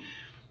nothing. I mean,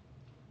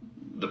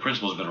 the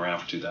principle's been around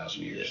for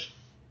 2,000 years.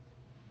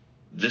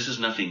 Yeah. This is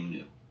nothing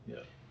new.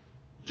 Yeah.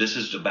 This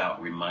is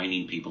about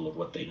reminding people of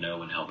what they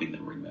know and helping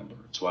them remember.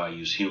 That's why I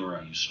use humor.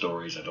 I use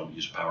stories. I don't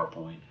use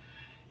PowerPoint.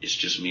 It's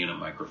just me and a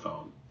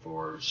microphone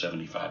for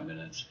 75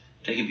 minutes,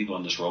 taking people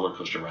on this roller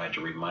coaster ride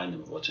to remind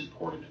them of what's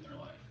important in their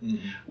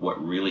life,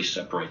 what really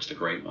separates the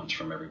great ones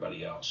from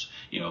everybody else.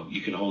 You know,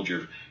 you can hold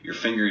your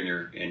finger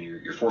and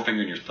your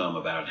forefinger and your thumb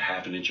about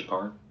half an inch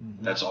apart.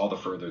 That's all the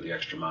further the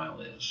extra mile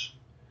is.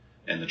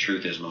 And the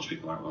truth is, most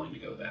people aren't willing to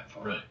go that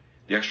far. Right.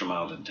 The extra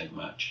mile doesn't take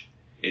much.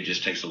 It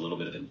just takes a little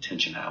bit of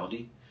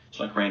intentionality. It's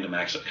like random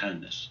acts of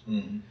kindness.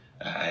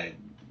 I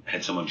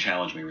had someone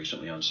challenge me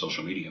recently on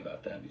social media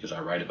about that because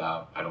I write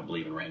about I don't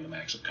believe in random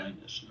acts of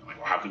kindness. And I'm like,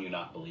 well, how can you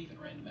not believe in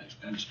random acts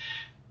of kindness?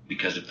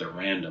 Because if they're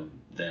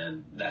random,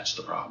 then that's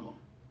the problem.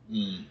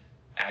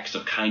 Acts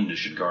of kindness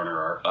should garner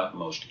our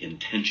utmost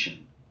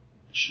intention.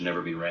 It should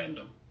never be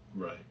random.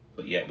 Right.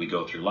 But yet we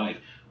go through life.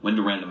 When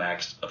do random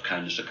acts of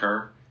kindness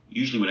occur?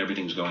 Usually when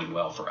everything's going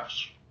well for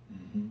us.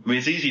 I mean,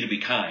 it's easy to be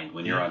kind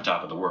when you're on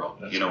top of the world.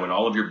 That's when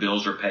all of your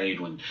bills are paid,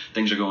 when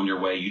things are going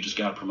your way, you just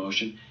got a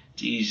promotion.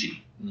 It's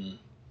easy.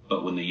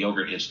 But when the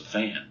yogurt hits the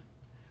fan,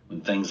 when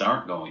things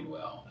aren't going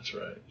well, that's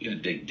right. You got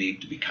to dig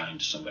deep to be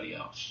kind to somebody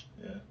else.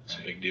 Yeah, it's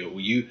a big deal.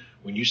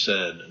 When you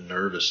said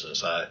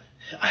nervousness, I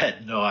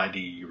had no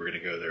idea you were going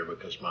to go there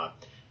because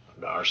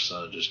our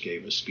son just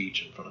gave a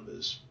speech in front of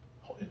his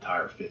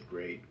entire 5th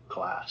grade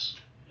class.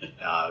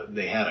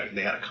 They had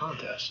a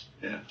contest.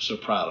 Yeah. So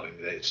proud of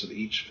him. So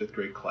each 5th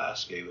grade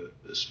class gave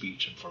a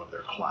speech in front of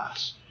their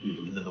class,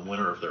 and then the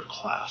winner of their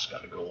class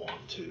got to go on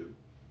to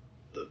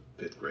the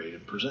 5th grade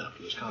and present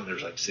for this contest.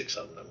 There's like 6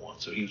 of them that won,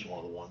 so he was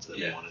one of the ones that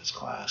won his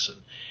class.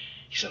 And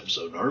he said, "I'm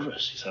so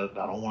nervous." He said,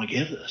 "I don't want to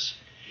give this."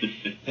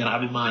 And I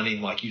remind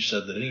him, like you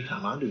said, that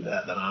anytime I do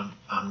that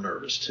I'm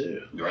nervous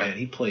too. Right. And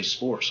he plays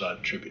sports, so I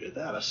attributed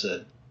that. I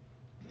said,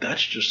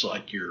 "That's just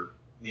like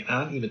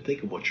I didn't even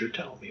think of what you're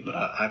telling me, but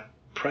I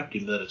prepped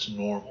him that it's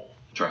normal."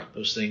 That's right.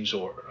 Those things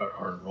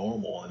are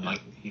normal, and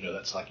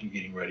that's like you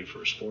getting ready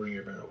for a sporting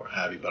event or what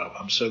have you. But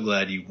I'm so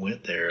glad you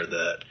went there.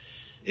 That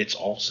it's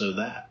also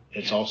that.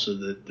 It's also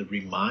the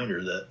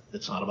reminder that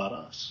it's not about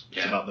us.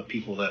 It's about the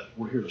people that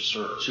we're here to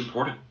serve. It's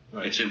important.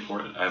 Right. It's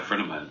important. I have a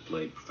friend of mine who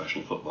played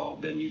professional football,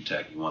 Ben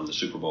Utek. He won the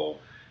Super Bowl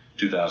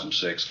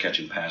 2006,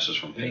 catching passes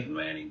from Peyton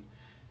Manning.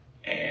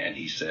 And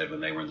he said when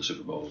they were in the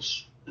Super Bowl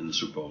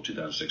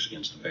 2006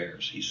 against the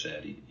Bears, he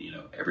said,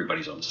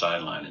 everybody's on the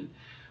sideline, and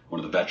one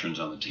of the veterans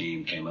on the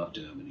team came up to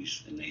him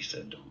and they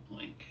said, "Don't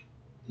blink,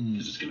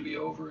 because it's going to be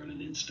over in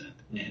an instant."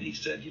 And he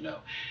said,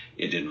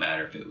 it didn't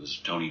matter if it was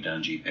Tony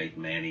Dungy,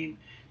 Peyton Manning,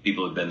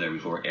 people had been there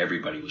before.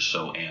 Everybody was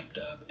so amped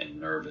up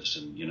and nervous.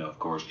 And, of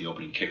course, the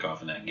opening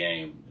kickoff in that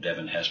game,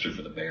 Devin Hester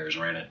for the Bears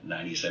ran it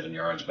 97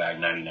 yards back,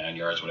 99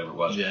 yards, whatever it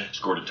was,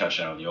 scored a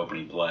touchdown on the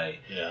opening play.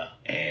 Yeah.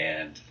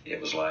 And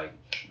it was like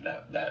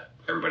that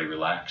everybody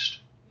relaxed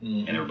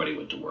and everybody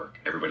went to work.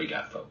 Everybody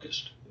got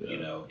focused.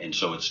 And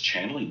so it's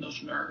channeling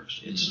those nerves.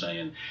 It's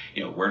saying,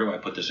 where do I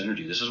put this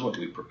energy? This is what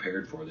we've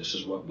prepared for. This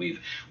is what we've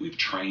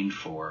trained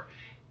for.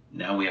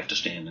 Now we have to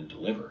stand and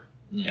deliver.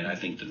 And I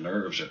think the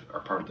nerves are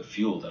part of the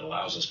fuel that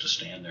allows us to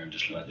stand there and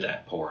just let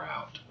that pour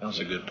out. That was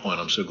a good point.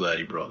 I'm so glad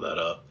you brought that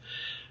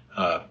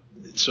up.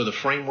 So the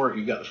framework,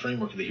 you've got the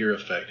framework of the hero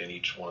effect in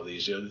each one of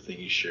these. The other thing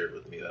you shared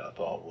with me that I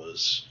thought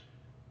was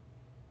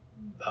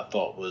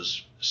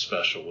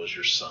special was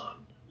your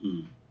son.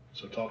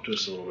 So talk to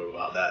us a little bit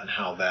about that and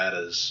how that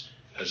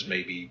has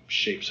maybe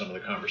shaped some of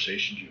the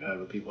conversations you've had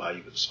with people, how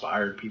you've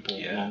inspired people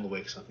along the way,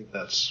 because I think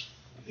that's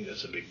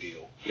a big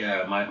deal.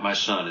 Yeah, my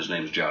son, his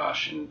name's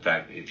Josh. In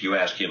fact, if you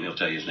ask him, he'll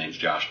tell you his name's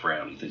Josh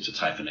Brown. He thinks it's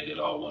hyphenated,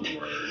 all one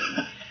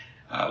word.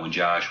 And when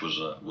Josh was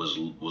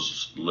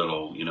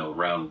little,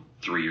 around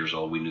 3 years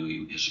old, we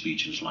knew his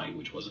speech and his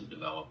language wasn't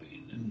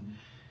developing.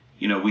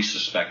 And, we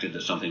suspected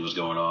that something was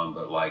going on,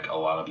 but like a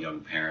lot of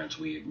young parents,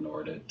 we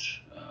ignored it.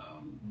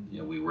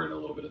 We were in a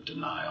little bit of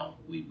denial.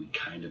 We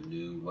kind of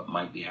knew what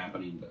might be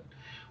happening, but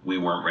we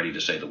weren't ready to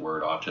say the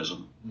word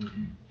autism.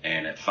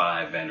 And at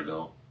 5,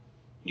 Vanderbilt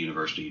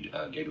University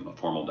gave him a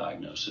formal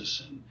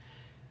diagnosis, and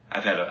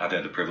I've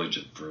had the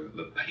privilege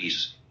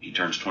he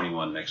turns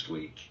 21 next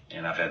week,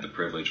 and I've had the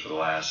privilege for the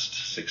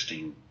last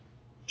 16,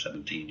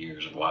 17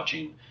 years of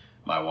watching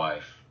my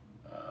wife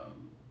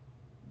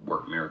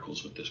work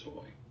miracles with this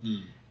boy.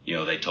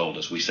 They told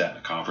us, we sat in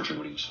a conference room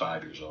when he was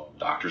 5 years old.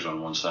 Doctors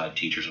on one side,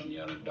 teachers on the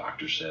other.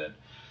 Doctors said,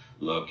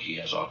 "Look, he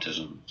has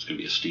autism. It's going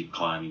to be a steep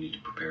climb. You need to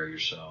prepare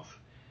yourself."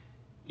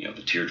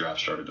 The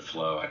teardrops started to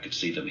flow. I could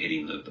see them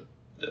hitting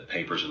the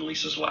papers in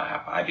Lisa's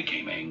lap. I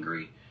became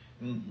angry.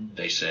 Mm-hmm.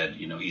 They said,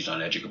 he's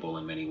uneducable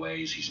in many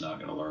ways. He's not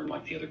going to learn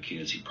like the other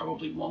kids. He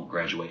probably won't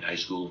graduate high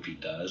school. If he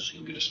does,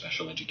 he'll get a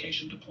special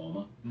education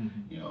diploma.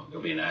 Mm-hmm.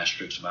 There'll be an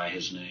asterisk by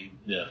his name.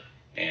 Yeah.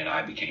 And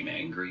I became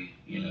angry,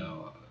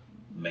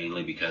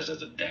 mainly because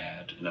as a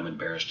dad, and I'm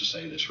embarrassed to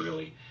say this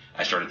really,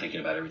 I started thinking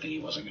about everything he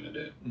wasn't going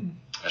to do.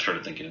 I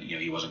started thinking,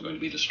 he wasn't going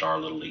to be the star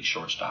Little League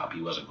shortstop.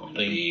 He wasn't going to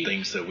be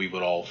things that we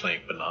would all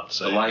think, but not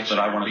say. The life that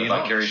I wanted to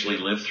vicariously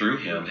live through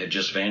him had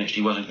just vanished.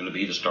 He wasn't going to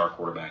be the star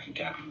quarterback and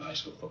captain of the high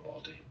school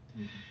football team.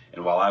 Mm-hmm.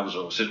 And while I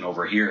was sitting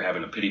over here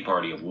having a pity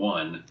party of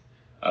one,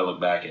 I look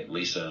back at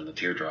Lisa and the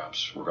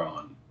teardrops were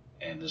gone,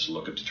 and this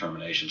look of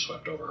determination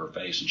swept over her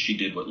face, and she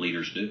did what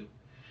leaders do.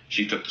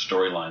 She took the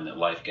storyline that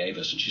life gave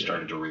us and she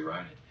started to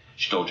rewrite it.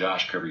 She told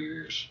Josh, cover your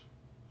ears.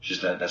 She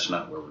said, that's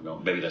not where we're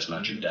going. Baby, that's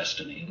not your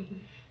destiny. Mm-hmm.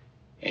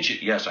 And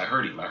yes, I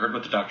heard him. I heard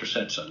what the doctor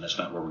said, son. That's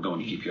not where we're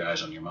going. You keep your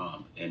eyes on your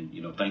mom. And,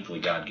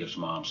 thankfully God gives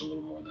moms a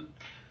little more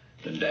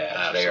than dads.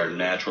 Absolutely. They are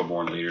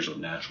natural-born leaders with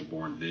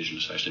natural-born vision,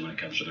 especially when it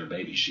comes to their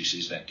babies. She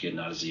sees that kid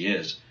not as he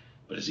is,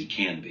 but as he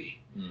can be.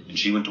 Mm-hmm. And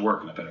she went to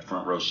work, and I've had a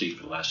front row seat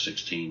for the last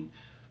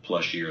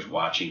 16-plus years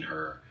watching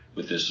her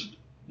with this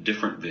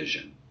different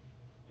vision.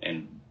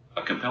 And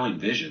a compelling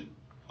vision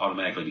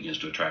automatically begins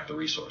to attract the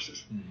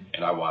resources. Mm-hmm.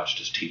 And I watched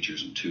as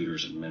teachers and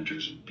tutors and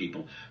mentors and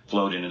people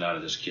flowed in and out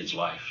of this kid's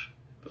life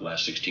for the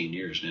last 16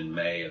 years. And in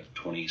May of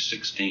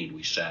 2016,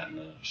 we sat in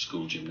the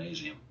school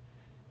gymnasium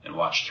and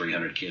watched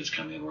 300 kids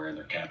come in wearing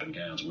their cap and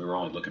gowns. And we were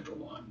only looking for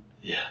one.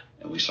 Yeah.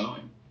 And we saw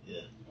him.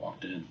 Yeah.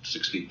 Walked in,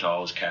 6 feet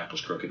tall, his cap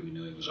was crooked. We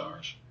knew he was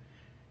ours.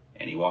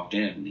 And he walked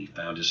in and he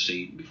found his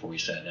seat. And before he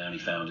sat down, he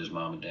found his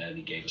mom and dad and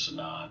he gave us a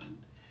nod. And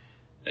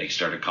they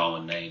started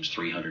calling names.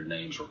 300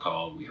 names were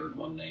called. We heard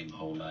one name the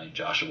whole night,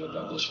 Joshua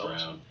Douglas Brown.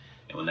 Awesome.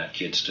 And when that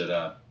kid stood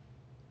up,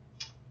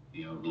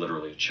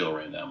 literally a chill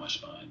ran down my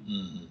spine.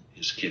 Mm-hmm.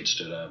 His kid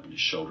stood up and his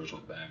shoulders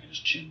went back and his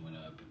chin went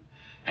up. And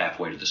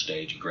halfway to the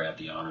stage, he grabbed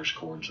the honors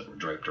cords that were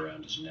draped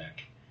around his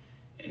neck.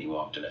 And he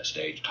walked to that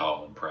stage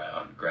tall and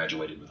proud,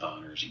 graduated with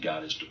honors. He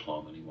got his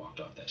diploma and he walked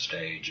off that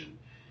stage. And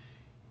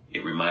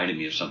it reminded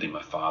me of something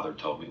my father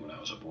told me when I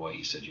was a boy.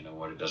 He said, you know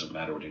what, it doesn't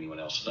matter what anyone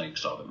else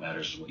thinks. All that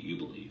matters is what you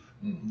believe.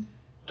 Mm-hmm.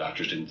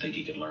 Doctors didn't think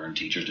he could learn.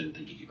 Teachers didn't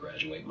think he could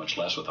graduate, much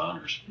less with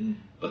honors. Mm-hmm.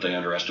 But they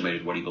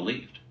underestimated what he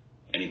believed.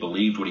 And he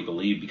believed what he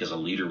believed because a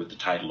leader with the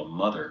title of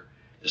mother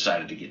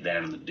decided to get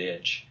down in the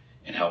ditch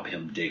and help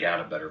him dig out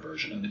a better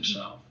version of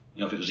himself.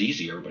 If it was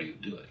easy, everybody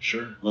would do it.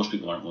 Sure. Most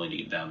people aren't willing to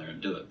get down there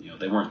and do it.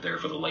 They weren't there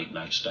for the late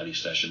night study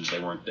sessions. They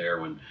weren't there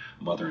when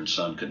mother and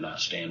son could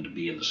not stand to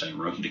be in the same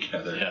room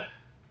together. Yeah.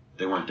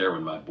 They weren't there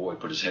when my boy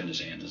put his head in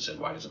his hands and said,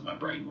 why doesn't my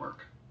brain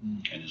work?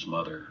 Mm-hmm. And his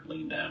mother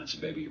leaned down and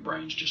said, baby, your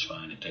brain's just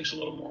fine. It takes a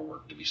little more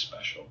work to be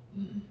special.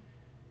 Mm-hmm.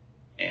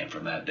 And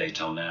from that day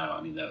till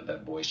now,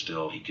 that boy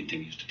still, he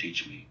continues to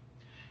teach me.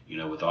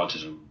 With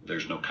autism,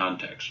 there's no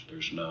context.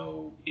 There's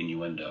no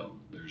innuendo.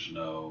 There's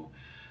no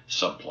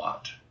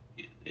subplot.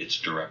 It's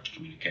direct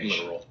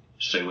communication. Literal.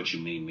 Say what you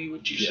mean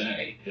what you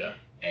say. Yeah.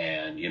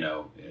 And,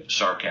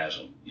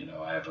 sarcasm.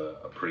 I have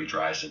a pretty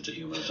dry sense of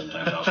humor.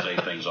 Sometimes I'll say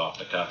things off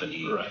the cuff and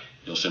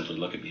he'll simply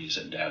look at me and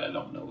say, Dad, I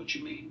don't know what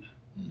you mean.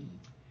 Mm-hmm.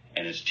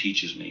 And it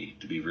teaches me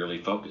to be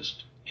really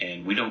focused.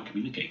 And we don't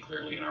communicate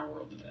clearly in our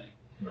world today.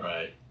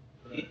 Right.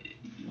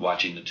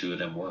 Watching the two of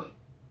them work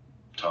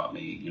taught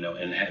me,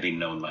 and having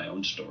known my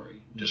own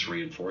story, just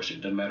reinforcing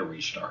it. Doesn't matter where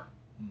you start.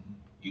 Mm-hmm.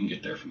 You can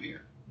get there from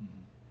here.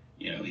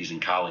 Mm-hmm. He's in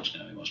college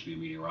now. He wants to be a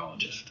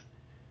meteorologist.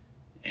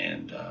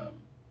 And,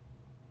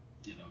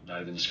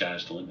 not even the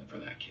sky's the limit for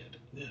that kid.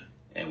 Yeah.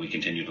 And we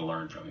continue to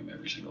learn from him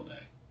every single day.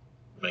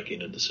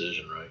 Making a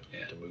decision, right?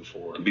 Yeah. To move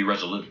forward. And be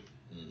resolute.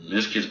 Mm-hmm.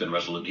 This kid's been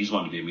resolute. He's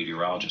wanted to be a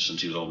meteorologist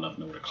since he was old enough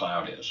to know what a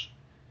cloud is.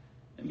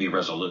 And be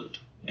resolute.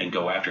 And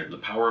go after it. The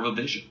power of a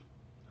vision.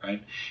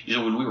 Right?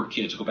 When we were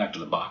kids, go back to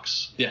the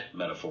box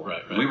metaphor.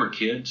 Right. When we were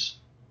kids,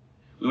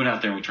 we went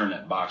out there and we turned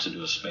that box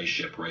into a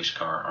spaceship, race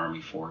car,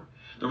 Army fort.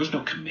 There was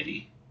no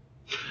committee.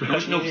 There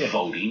was no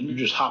voting. You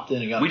just hopped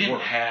in and got We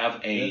didn't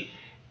have a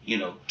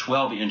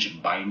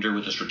 12-inch binder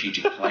with a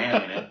strategic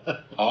plan in it.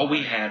 All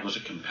we had was a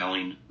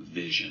compelling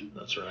vision.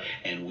 That's right.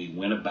 And we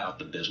went about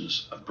the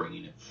business of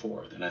bringing it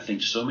forth. And I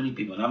think so many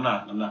people, and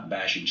I'm not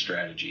bashing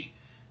strategy.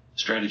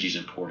 Strategy is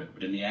important,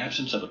 but in the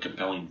absence of a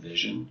compelling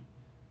vision,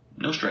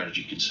 no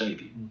strategy can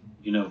save you.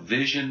 Mm-hmm.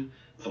 Vision,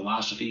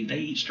 philosophy, they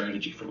eat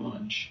strategy for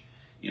lunch.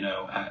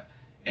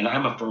 And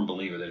I'm a firm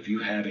believer that if you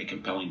have a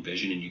compelling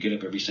vision and you get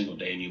up every single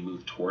day and you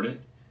move toward it,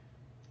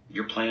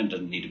 your plan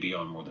doesn't need to be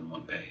on more than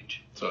one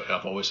page. So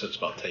I've always said it's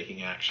about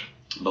taking action.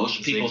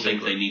 Most people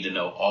think they need to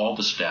know all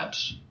the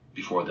steps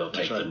before they'll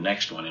take the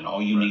next one, and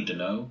all you need to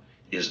know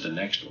is the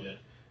next one.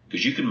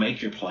 Because you can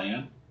make your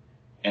plan,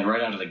 and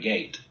right out of the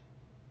gate,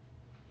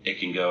 it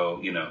can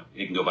go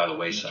by the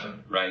wayside,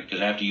 right?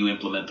 Because after you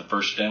implement the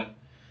first step,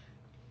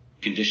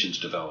 conditions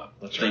develop.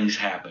 Things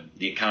happen.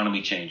 The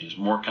economy changes.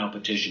 More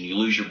competition. You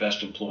lose your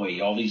best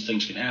employee. All these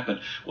things can happen.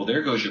 Well,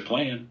 there goes your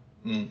plan,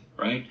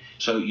 right?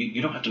 So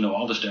you don't have to know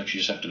all the steps. You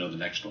just have to know the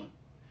next one.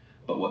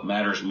 But what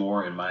matters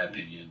more, in my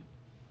opinion,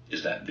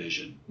 is that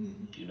vision.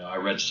 Mm-hmm. You know, I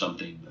read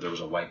something, there was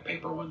a white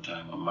paper one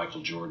time on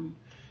Michael Jordan.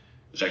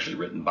 It was actually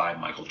written by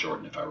Michael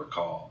Jordan, if I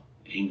recall.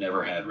 He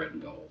never had written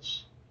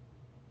goals.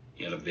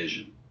 He had a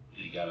vision.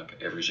 And he got up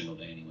every single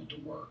day and he went to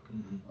work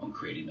on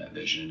creating that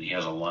vision. And he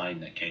has a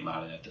line that came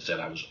out of that said,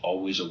 I was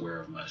always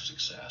aware of my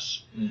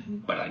success,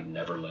 but I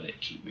never let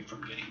it keep me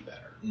from getting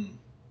better.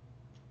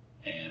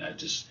 And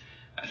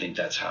I think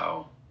that's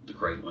how the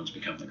great ones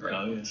become the great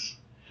ones.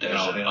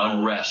 There's an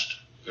unrest.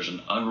 There's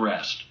an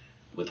unrest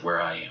with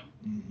where I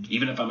am.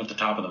 Even if I'm at the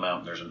top of the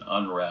mountain, there's an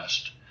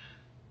unrest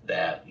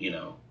that, you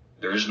know,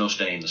 there is no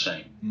staying the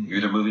same. You're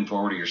either moving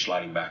forward or you're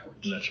sliding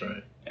backwards. That's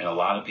right. And a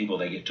lot of people,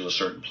 they get to a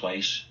certain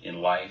place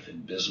in life,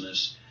 in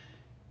business,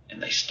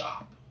 and they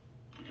stop.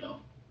 You know,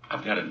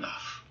 I've got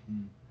enough.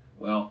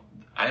 Well,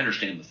 I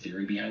understand the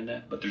theory behind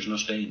that, but there's no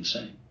staying the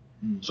same.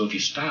 So if you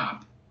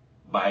stop,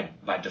 by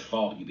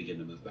default, you begin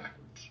to move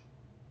backwards.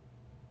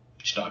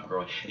 You stop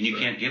growing. And you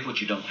can't give what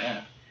you don't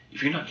have.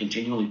 If you're not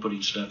continually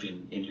putting stuff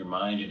in your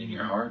mind and in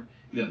your heart,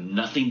 you have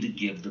nothing to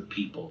give the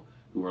people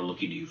who are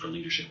looking to you for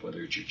leadership,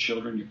 whether it's your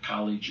children, your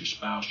colleagues, your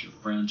spouse, your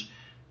friends,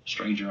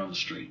 stranger on the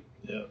street.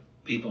 Yeah.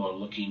 People are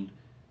looking,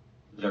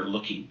 they're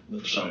looking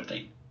for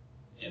something.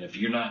 And if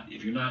you're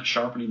not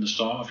sharpening the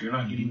saw, if you're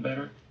not getting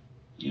better,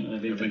 you know,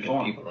 You're making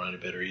people around you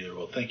better either.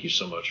 Well, thank you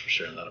so much for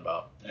sharing that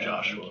about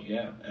Joshua.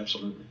 Yeah,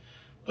 absolutely.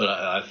 But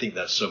I think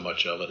that so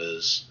much of it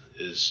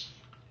is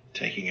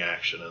taking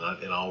action, and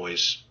I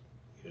always,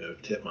 you know,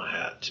 tip my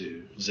hat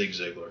to Zig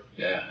Ziglar.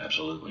 Yeah,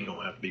 absolutely. You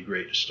don't have to be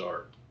great to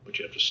start, but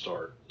you have to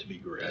start to be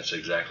great. That's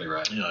exactly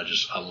right. You know,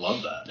 I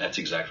love that. That's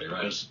exactly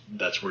right. Because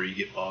that's where you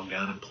get bogged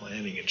down in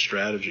planning and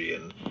strategy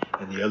and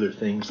the other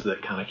things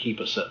that kind of keep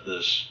us at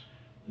this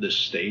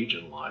stage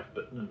in life.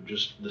 But no,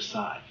 just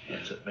decide.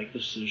 That's it. Make the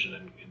decision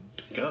and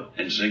go.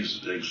 And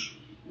Zig's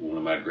one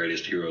of my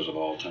greatest heroes of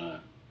all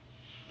time.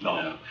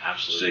 No,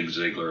 absolutely.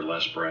 Zig Ziglar,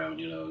 Les Brown,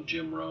 you know,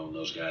 Jim Rohn,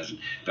 those guys. In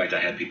fact, I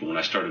had people, when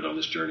I started on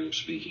this journey of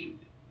speaking,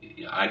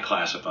 you know, I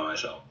classify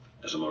myself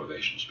as a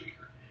motivational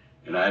speaker.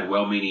 And I had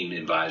well-meaning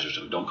advisors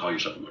who don't call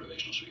yourself a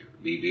motivational speaker.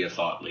 Be a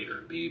thought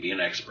leader. Be an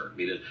expert.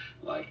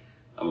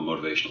 I'm a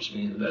motivational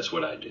speaker. That's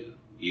what I do.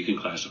 You can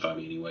classify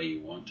me any way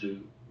you want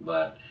to,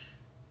 but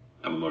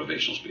I'm a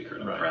motivational speaker,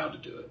 and I'm proud to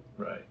do it.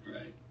 Right.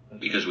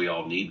 Because we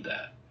all need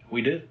that.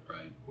 We do.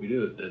 Right. We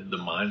do. The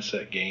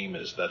mindset game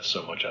that's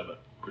so much of it.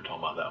 We were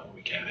talking about that when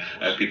we came in.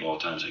 I have people all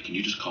the time say, can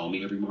you just call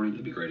me every morning?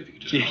 That'd be great if you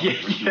could just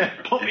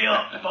call me.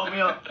 Yeah, pump me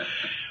up.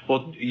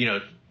 Well, you know,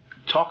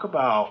 talk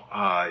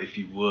about, if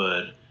you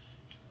would,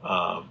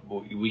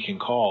 we can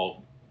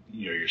call,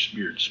 you know,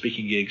 your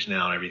speaking gigs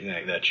now and everything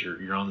like that.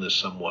 You're on this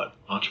somewhat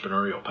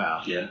entrepreneurial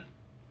path. Yeah.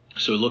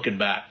 So looking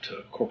back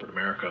to corporate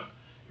America,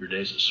 your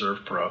days at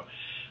ServPro,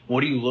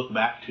 what do you look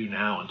back to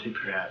now and tip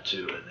your hat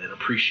to and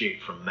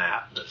appreciate from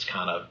that? That's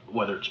kind of,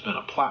 whether it's been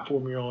a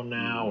platform you're on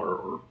now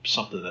or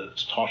something that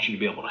it's taught you to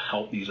be able to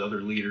help these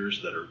other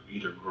leaders that are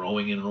either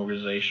growing in an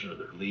organization or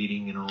they're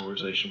leading in an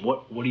organization.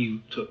 What do you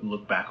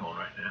look back on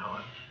right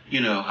now? You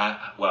know,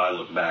 I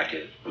look back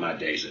at my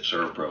days at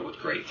ServPro with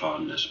great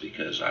fondness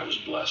because I was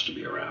blessed to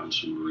be around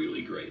some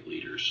really great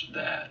leaders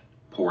that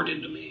poured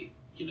into me.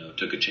 You know,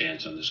 took a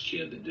chance on this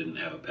kid that didn't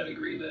have a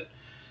pedigree that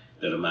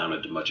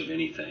amounted to much of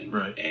anything,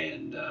 right.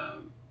 And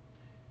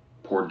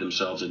poured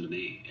themselves into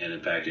me. And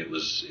in fact, it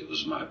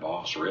was my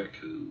boss Rick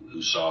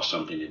who saw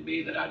something in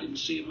me that I didn't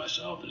see in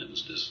myself, and it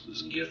was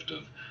this gift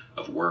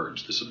of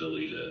words, this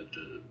ability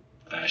to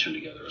fashion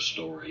together a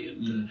story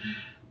and to,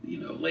 you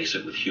know, lace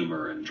it with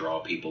humor and draw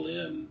people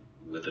in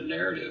with a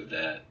narrative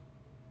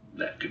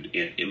that could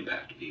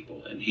impact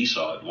people. And he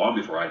saw it long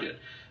before I did.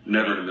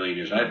 Never in a million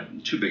years. I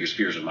had two biggest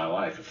fears in my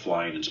life of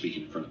flying and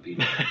speaking in front of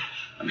people.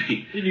 I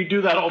mean, and you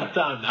do that all the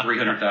time now.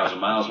 300,000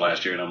 miles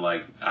last year, and I'm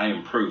like, I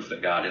am proof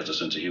that God has a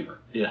sense of humor.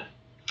 Yeah.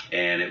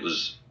 And it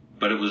was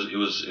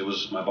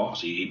my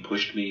boss. He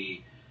pushed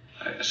me.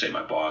 I say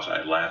my boss.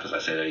 I laugh as I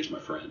say that. He's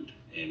my friend,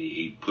 and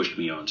he pushed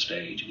me on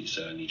stage, and he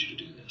said, I need you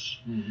to do this.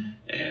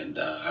 And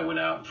I went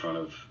out in front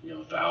of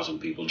 1,000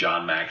 people.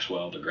 John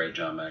Maxwell, the great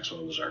John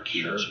Maxwell, was our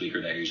keynote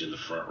speaker there. He's in the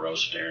front row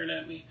staring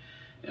at me,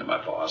 and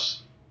my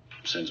boss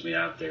sends me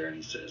out there, and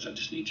he says, I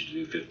just need you to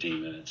do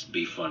 15 minutes,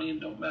 be funny,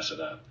 and don't mess it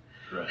up.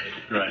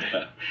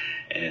 Right.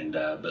 And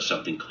but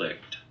something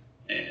clicked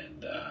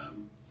and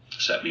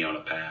set me on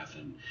a path.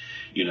 And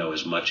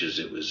as much as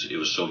it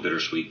was so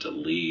bittersweet to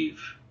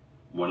leave,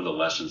 one of the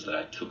lessons that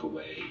I took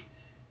away,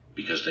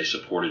 because they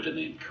supported and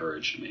they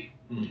encouraged me,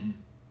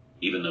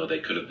 even though they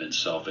could have been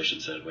selfish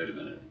and said, wait a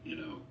minute,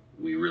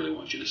 we really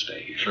want you to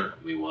stay here. Sure.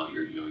 We want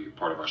you're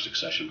part of our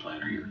succession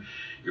plan, or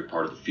you're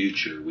part of the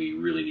future. We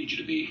really need you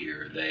to be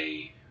here.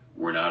 They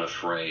were not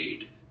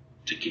afraid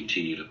to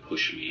continue to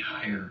push me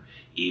higher,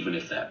 even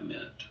if that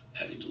meant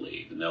having to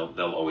leave. And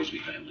they'll always be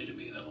family to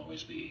me. They'll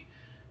always be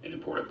an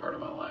important part of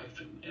my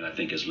life. And I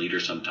think as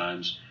leaders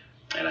sometimes,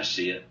 and I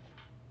see it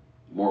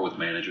more with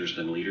managers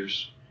than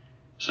leaders,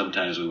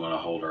 sometimes we want to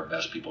hold our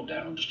best people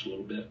down just a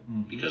little bit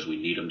because we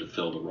need them to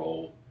fill the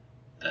role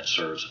that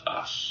serves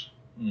us.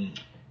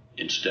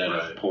 Instead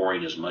of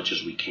pouring as much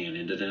as we can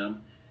into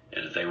them,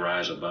 and if they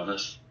rise above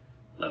us,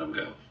 let them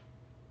go.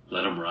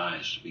 Let them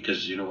rise.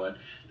 Because you know what?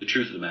 The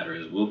truth of the matter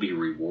is we'll be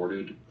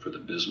rewarded for the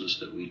business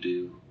that we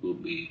do. We'll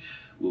be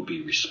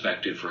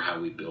respected for how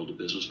we build a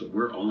business, but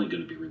we're only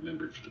going to be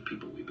remembered for the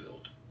people we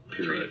build.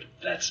 Period.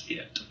 That's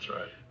it. That's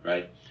right.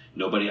 Right?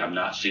 I've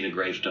not seen a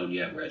gravestone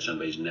yet where it had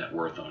somebody's net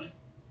worth on it.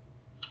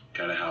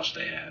 Kind of house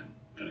they had,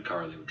 kind of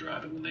car they were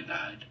driving when they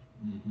died.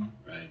 Mm-hmm.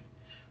 Right?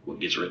 What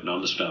gets written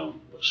on the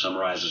stone, what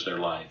summarizes their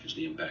life, is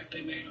the impact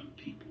they made on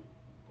people.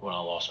 When I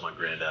lost my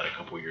granddad a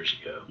couple years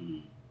ago,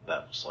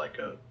 that was like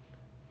a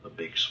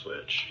big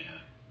switch. Yeah.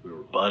 We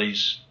were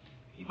buddies.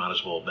 He might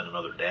as well have been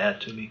another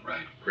dad to me.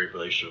 Right. Great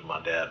relationship with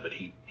my dad, but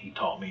he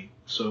taught me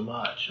so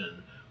much.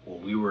 And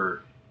when we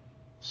were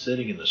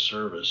sitting in the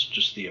service,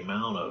 just the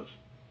amount of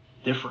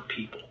different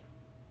people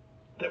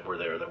that were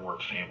there that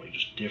weren't family,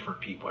 just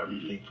different people,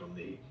 everything from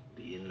the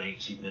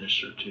inmates he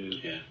ministered to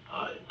in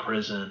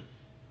prison,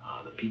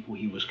 the people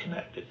he was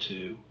connected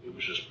to. It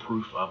was just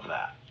proof of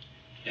that.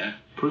 Yeah.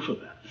 Proof of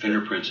that.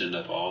 Fingerprints end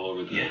up all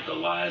over the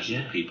lives of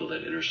the people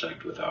that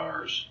intersect with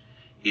ours.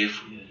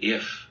 If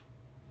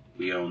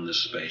we own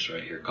this space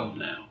right here called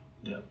now.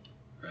 Yep.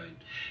 Right?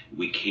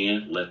 We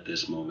can't let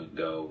this moment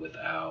go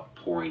without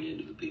pouring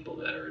into the people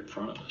that are in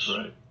front of us.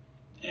 Right.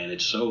 And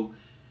it's so,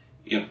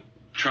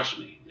 trust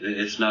me,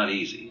 it's not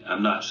easy.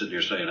 I'm not sitting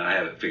here saying I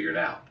have it figured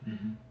out.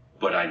 Mm-hmm.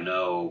 But I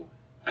know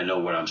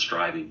what I'm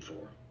striving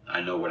for. I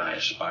know what I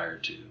aspire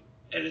to.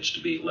 And it's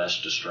to be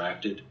less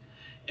distracted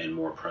and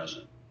more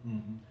present.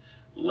 Mm-hmm.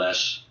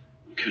 Less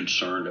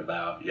concerned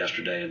about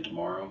yesterday and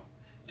tomorrow,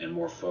 and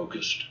more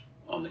focused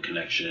on the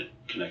connection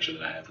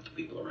that I have with the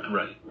people around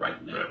me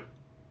right now.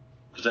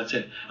 Because that's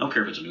it. I don't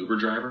care if it's an Uber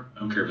driver. I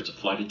don't care if it's a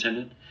flight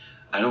attendant.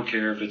 I don't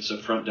care if it's a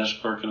front desk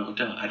clerk in a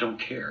hotel. I don't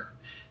care.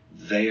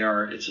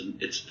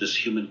 It's this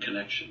human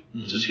connection.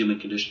 Mm-hmm. It's this human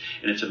condition.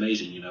 And it's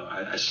amazing.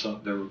 I saw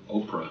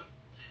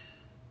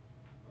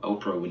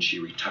Oprah, when she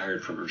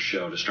retired from her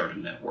show to start a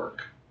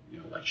network,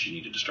 like she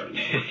needed to start a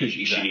network because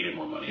she needed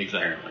more money,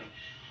 apparently.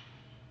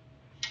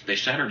 They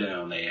sat her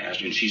down, they asked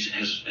her, and she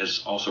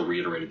has also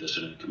reiterated this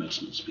in a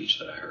commencement speech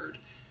that I heard.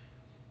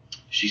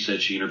 She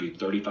said she interviewed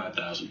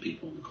 35,000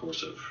 people in the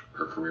course of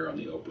her career on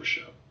the Oprah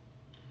show.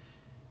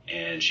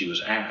 And she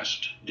was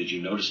asked, did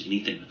you notice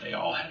anything that they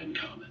all had in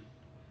common?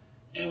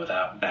 And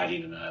without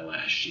batting an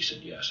eyelash, she said,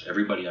 yes.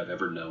 Everybody I've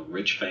ever known,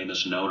 rich,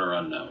 famous, known or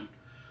unknown,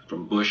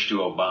 from Bush to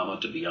Obama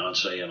to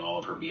Beyonce and all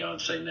of her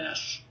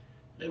Beyonce-ness,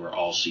 they were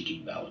all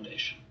seeking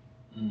validation.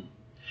 Mm.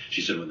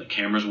 She said when the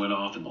cameras went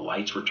off and the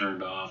lights were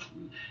turned off,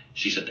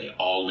 she said they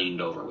all leaned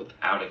over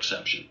without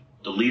exception.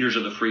 The leaders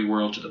of the free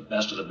world to the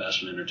best of the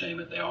best in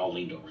entertainment, they all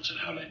leaned over and said,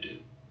 how'd I do?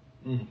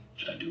 Mm.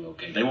 Did I do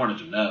okay? They wanted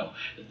to know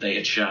that they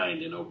had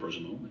shined in Oprah's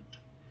moment.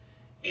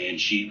 And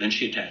then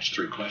she attached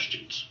 3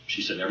 questions.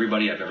 She said,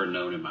 everybody I've ever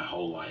known in my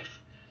whole life,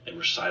 they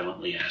were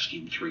silently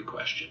asking 3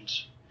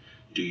 questions.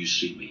 Do you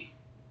see me?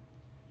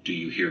 Do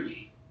you hear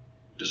me?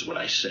 Does what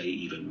I say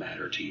even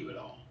matter to you at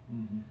all?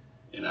 Mm-hmm.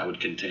 And I would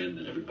contend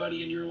that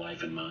everybody in your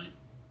life and mine,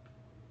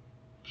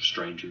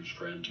 strangers,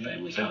 friends,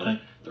 families,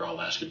 they're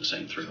all asking the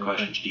same 3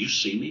 questions. Do you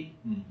see me?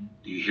 Mm-hmm.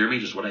 Do you hear me?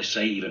 Does what I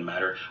say even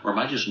matter? Or am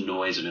I just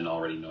noise in an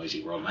already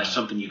noisy world? Am I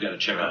something you've got to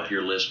check off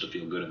your list to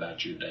feel good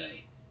about your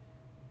day?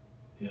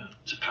 Yeah.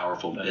 It's a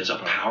powerful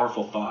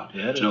thought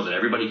to know that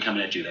everybody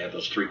coming at you, they have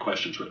those 3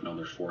 questions written on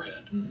their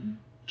forehead. Mm-hmm.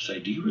 Say,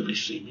 do you really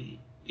see me?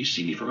 Do you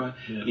see me for my...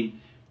 I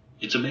mean,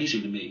 it's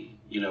amazing to me.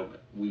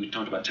 We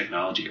talked about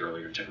technology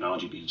earlier,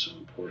 technology being so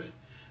important.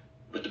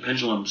 But the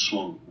pendulum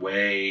swung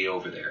way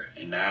over there,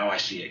 and now I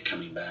see it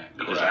coming back.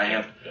 Because I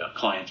have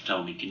clients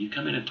telling me, can you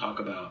come in and talk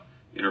about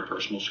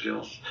interpersonal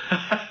skills?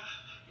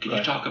 Can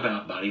you talk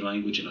about body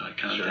language and eye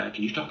contact? Sure.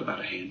 Can you talk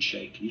about a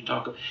handshake? Can you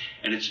talk?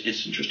 And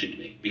it's interesting to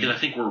me because I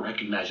think we're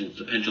recognizing that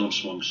the pendulum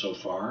swung so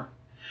far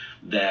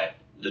that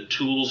the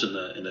tools and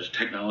the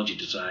technology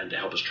designed to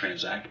help us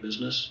transact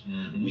business,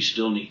 mm-hmm. we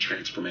still need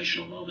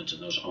transformational moments,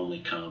 and those only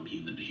come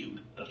human to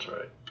human. That's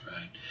right.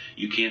 Right.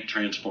 You can't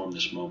transform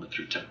this moment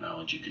through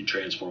technology. You can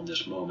transform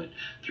this moment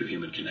through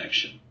human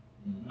connection,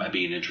 mm-hmm. by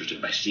being interested,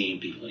 by seeing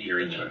people and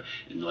hearing them,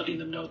 and letting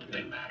them know that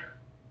they matter.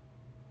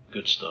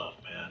 Good stuff,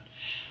 man.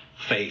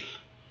 Faith.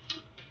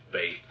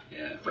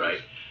 Yeah.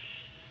 Right.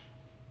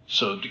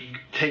 So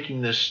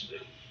taking this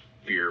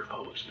fear of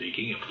public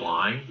speaking and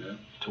flying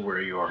to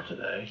where you are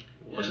today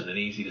wasn't an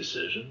easy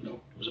decision. No.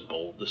 It was a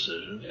bold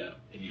decision. Yeah.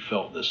 And you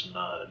felt this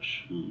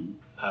nudge. Mm-hmm.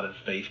 How did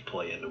faith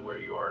play into where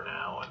you are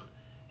now? And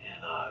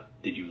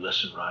did you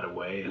listen right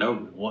away? No.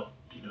 What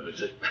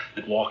is it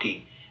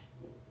walking?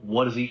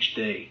 What does each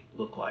day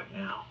look like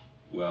now?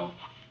 Well,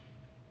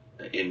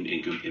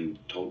 in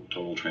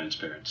total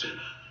transparency,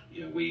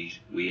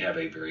 we have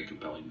a very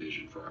compelling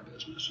vision for our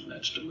business, and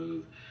that's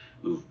to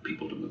move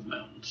people to move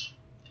mountains,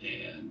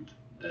 and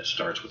that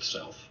starts with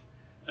self.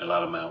 And a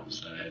lot of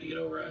mountains that I had to get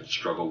over. I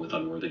struggle with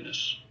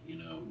unworthiness,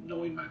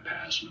 knowing my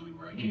past, knowing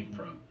where I came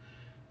from,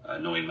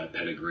 knowing my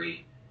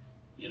pedigree.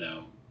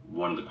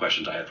 One of the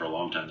questions I had for a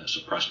long time that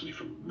suppressed me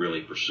from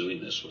really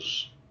pursuing this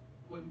was,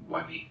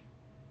 why me?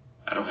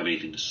 I don't have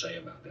anything to say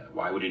about that.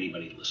 Why would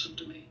anybody listen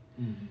to me?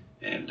 Mm-hmm.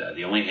 And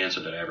the only answer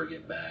that I ever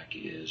get back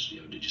is,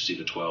 did you see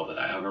the 12 that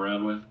I hung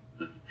around with?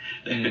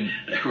 They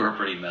were a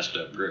pretty messed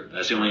up group.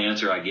 That's the only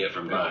answer I get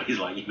from God. He's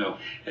like,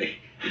 hey,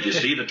 did you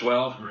see the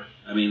 12? Right.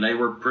 I mean, they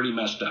were pretty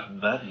messed up.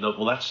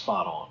 Well, that's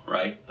spot on.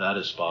 Right? That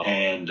is spot on.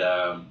 And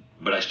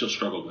but I still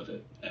struggled with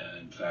it.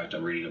 In fact,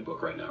 I'm reading a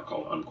book right now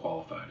called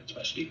Unqualified. It's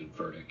by Stephen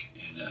Furtick,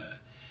 and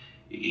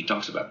he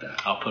talks about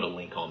that. I'll put a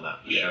link on that.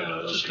 Yeah,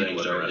 those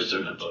things are.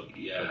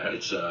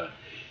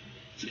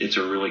 It's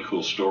a really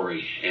cool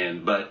story.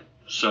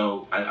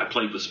 So I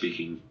played with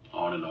speaking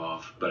on and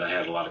off, but I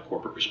had a lot of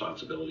corporate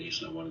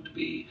responsibilities, and I wanted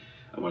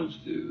to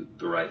do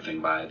the right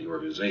thing by the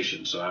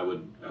organization. So I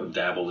would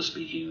dabble with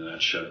speaking, and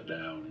I'd shut it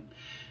down.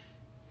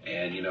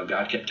 And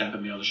God kept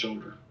tapping me on the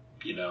shoulder.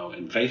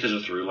 And faith is a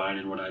through line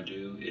in what I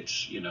do.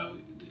 It's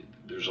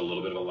there's a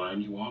little bit of a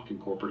line you walk in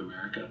corporate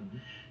America,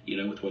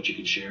 with what you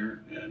can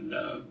share, and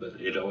but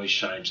it always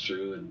shines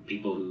through, and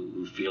people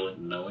who feel it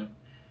and know it,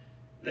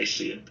 they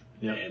see it.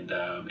 Yep.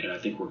 And I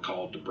think we're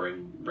called to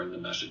bring the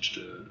message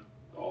to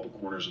all the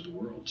corners of the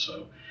world.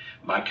 So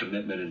my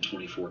commitment in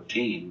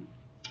 2014,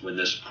 when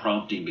this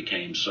prompting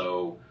became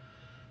so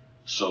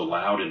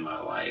loud in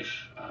my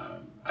life,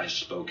 I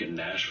spoke in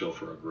Nashville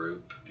for a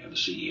group, and the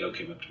CEO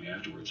came up to me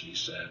afterwards and he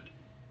said,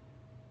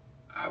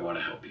 I want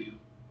to help you.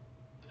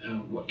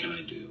 What can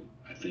I do?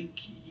 I think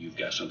you've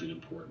got something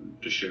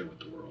important to share with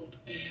the world.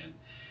 And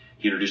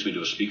he introduced me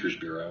to a speakers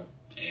bureau,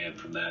 and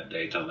from that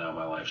day till now,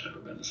 my life's never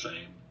been the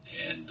same.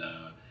 And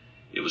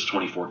it was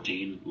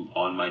 2014.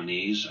 On my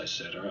knees, I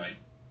said, all right,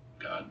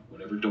 God,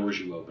 whatever doors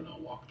you open, I'll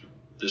walk through.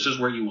 This is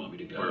where you want me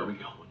to go. Where are we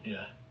going?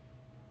 Yeah.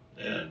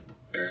 And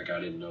Eric, I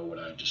didn't know what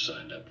I just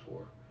signed up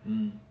for,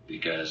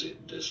 because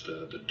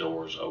the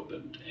doors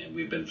opened, and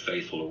we've been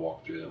faithful to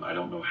walk through them. I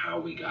don't know how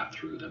we got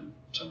through them,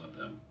 some of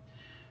them,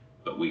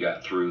 but we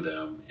got through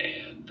them,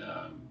 and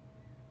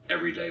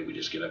every day we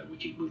just get up and we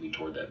keep moving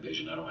toward that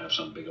vision. I don't have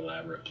some big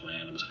elaborate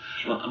plan.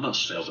 I'm a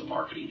sales and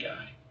marketing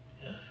guy.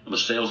 Yeah. I'm a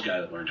sales guy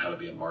that learned how to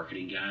be a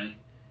marketing guy,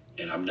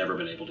 and I've never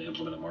been able to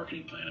implement a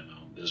marketing plan in my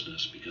own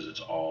business because it's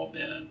all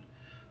been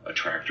a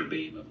tractor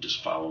beam of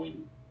just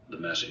following the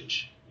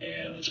message,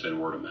 and it's been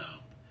word of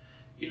mouth.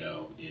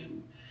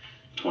 In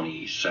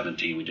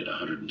 2017 we did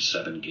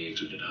 107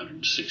 gigs. We did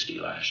 160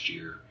 last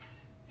year,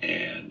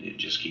 and it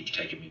just keeps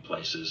taking me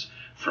places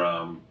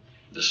from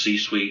the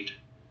C-suite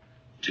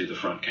to the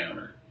front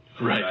counter.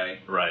 Right.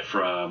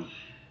 From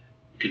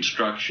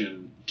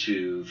construction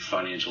to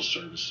financial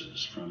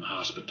services, from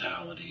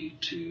hospitality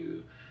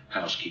to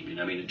housekeeping.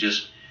 I mean,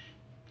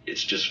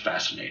 it's just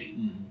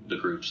fascinating, the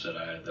groups that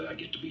I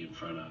get to be in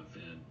front of.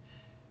 And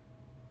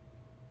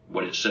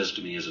what it says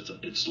to me is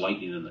it's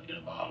lightning in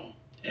a bottle.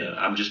 And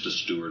I'm just a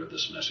steward of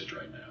this message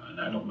right now.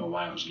 And I don't know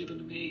why it was given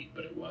to me,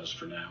 but it was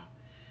for now.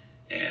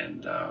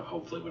 And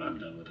hopefully when I'm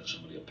done with it,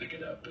 somebody will pick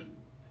it up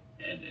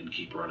and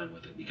keep running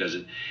with it, because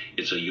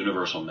it's a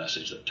universal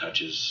message that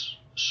touches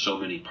so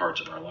many parts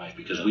of our life,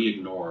 because we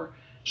ignore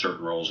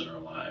certain roles in our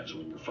lives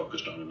when we're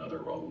focused on another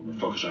role. When we're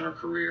focused on our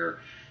career,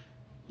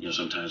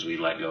 sometimes we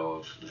let go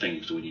of the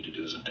things that we need to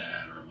do as a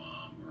dad or a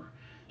mom, or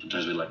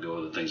sometimes we let go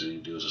of the things that we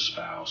need to do as a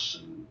spouse.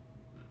 And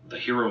the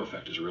hero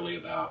effect is really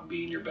about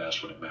being your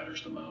best when it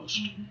matters the most.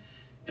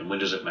 And when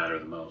does it matter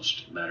the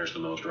most? It matters the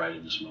most right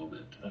in this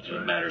moment. That's and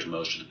right. It matters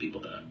most to the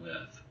people that I'm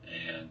with.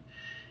 And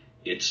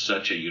it's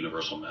such a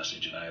universal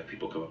message. And I have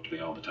people come up to me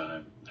all the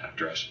time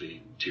after I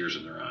speak, tears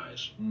in their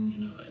eyes,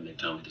 and they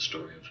tell me the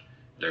story of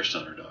their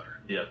son or daughter.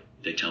 Yeah.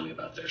 They tell me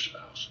about their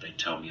spouse. They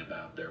tell me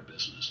about their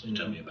business. They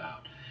tell me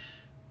about,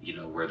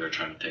 where they're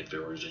trying to take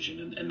their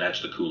organization. And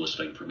that's the coolest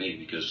thing for me,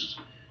 because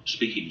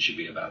speaking should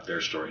be about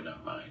their story,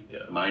 not mine. Yeah.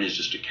 Mine is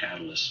just a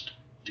catalyst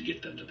to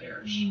get them to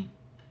theirs.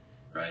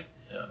 Right?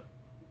 Yeah.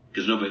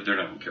 Because they're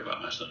not going to care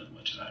about my son as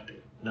much as I do.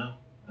 No,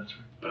 that's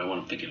right. But I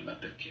want them thinking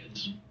about their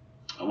kids.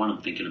 I want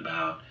them thinking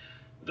about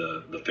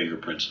the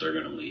fingerprints they're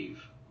going to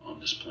leave on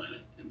this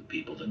planet and the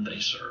people that they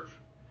serve.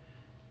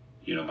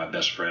 My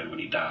best friend, when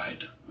he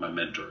died, my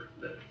mentor,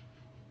 that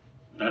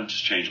not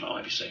just changed my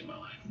life, he saved my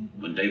life.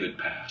 When David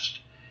passed,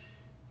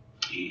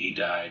 he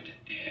died,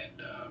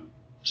 and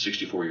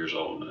 64 years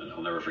old, and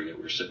I'll never forget,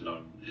 we were sitting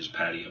on his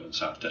patio in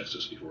South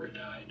Texas before he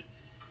died.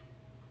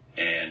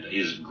 And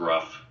he's a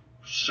gruff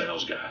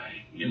sales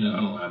guy,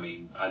 I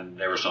mean, I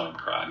never saw him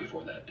cry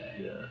before that day.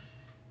 Yeah.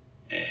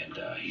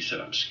 And he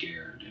said, I'm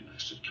scared. And I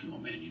said, come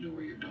on, man, you know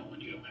where you're going.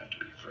 You don't have to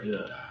be afraid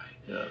to die.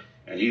 Yeah.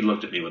 And he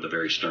looked at me with a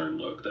very stern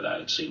look that I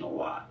had seen a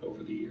lot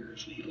over the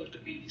years. And he looked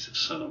at me and he said,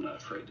 son, I'm not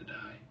afraid to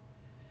die.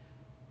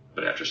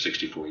 But after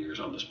 64 years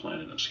on this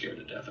planet, I'm scared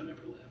to death I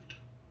never lived.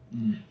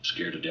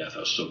 Scared to death. I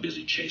was so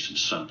busy chasing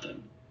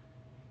something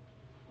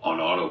on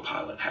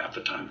autopilot half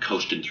the time,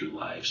 coasting through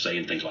life,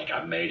 saying things like,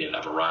 I've made it,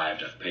 I've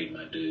arrived, I've paid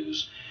my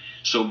dues.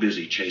 So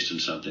busy chasing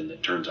something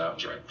that turns out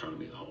was right in front of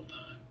me the whole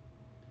time.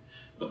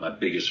 But my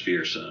biggest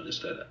fear, son, is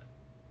that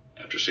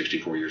after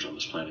 64 years on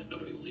this planet,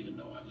 nobody will even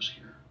know I was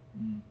here.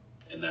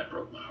 And that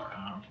broke my heart.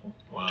 Powerful.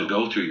 Wow. To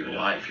go through your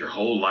life, your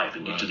whole life,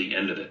 and get to the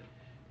end of it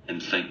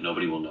and think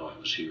nobody will know I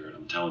was here. And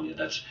I'm telling you,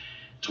 that's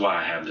That's why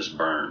I have this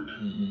burn,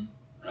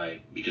 Mm-hmm.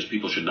 right? Because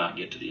people should not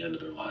get to the end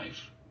of their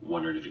life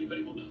wondering if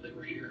anybody will know they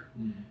were here.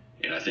 Mm-hmm.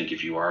 And I think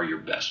if you are your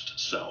best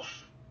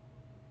self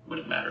when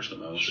it matters the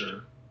most,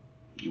 Sure.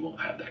 you won't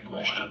have that You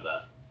won't question. have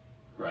that.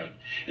 Right.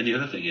 And the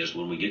other thing is,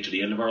 when we get to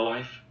the end of our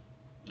life,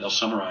 they'll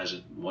summarize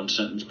it in one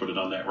sentence, put it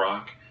on that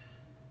rock.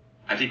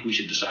 I think we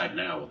should decide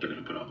now what they're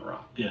going to put on the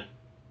rock. Yeah.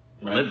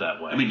 Right? Live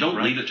that way. I mean, don't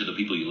right? leave it to the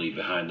people you leave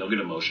behind. They'll get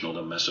emotional.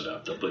 They'll mess it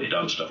up. They'll put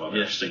dumb stuff on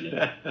there. Yeah. I've seen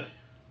it.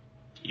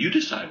 You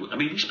decide. I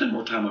mean, we spend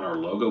more time on our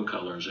logo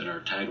colors and our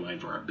tagline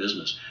for our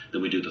business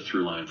than we do the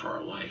through line for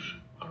our life.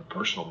 Our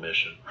personal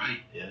mission. Right.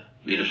 Yeah.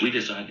 I mean, if we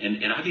decide,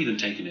 and I've even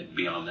taken it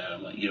beyond that.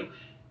 I'm like,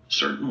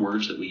 certain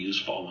words that we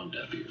use fall on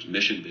deaf ears.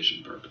 Mission,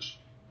 vision, purpose.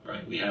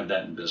 Right. We have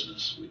that in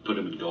business. We put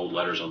them in gold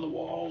letters on the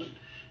wall, and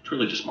it's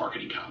really just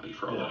marketing copy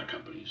for a lot of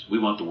companies. We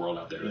want the world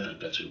out there to think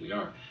that's who we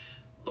are.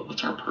 But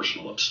what's our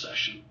personal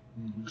obsession?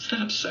 Mm-hmm. What's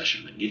that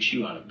obsession that gets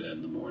you out of bed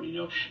in the morning?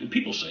 And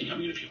people say,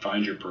 if you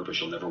find your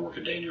purpose, you'll never work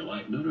a day in your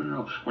life.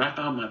 No. When I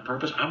found my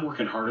purpose, I'm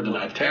working harder than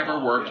I've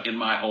ever worked in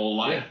my whole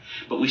life.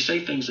 Yeah. But we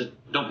say things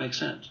that don't make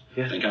sense.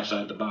 Yeah. Think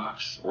outside the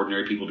box.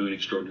 Ordinary people doing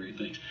extraordinary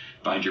things.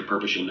 Find your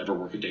purpose, you'll never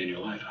work a day in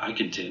your life. I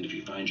contend if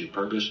you find your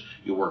purpose,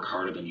 you'll work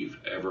harder than you've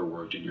ever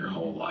worked in your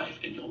whole life,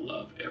 and you'll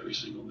love every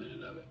single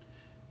minute of it.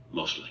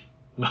 Mostly.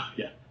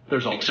 Yeah.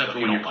 There's always except for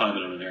when you're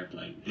climbing on an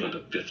airplane for the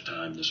 5th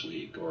time this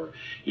week, or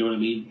you know what I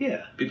mean?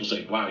 Yeah. People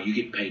say, "Wow, you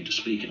get paid to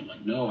speak," and I'm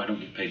like, "No, I don't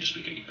get paid to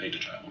speak. I get paid to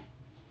travel."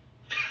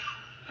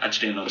 I'd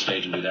stand on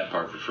stage and do that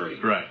part for free.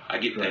 Right. I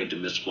get paid to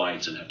miss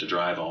flights and have to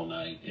drive all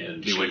night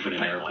and be away sleep from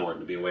in an family. airport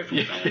and be away from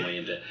family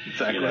and to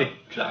Exactly.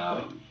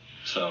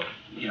 So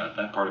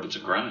that part of it's a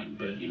grind.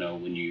 But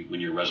when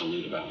you're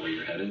resolute about where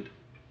you're headed,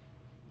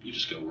 you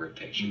just go where it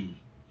takes you.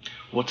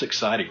 What's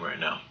exciting right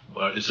now?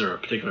 Is there a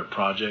particular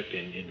project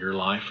in your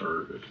life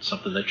or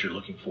something that you're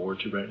looking forward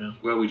to right now?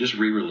 Well, we just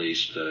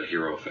re-released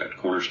Hero Effect.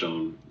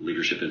 Cornerstone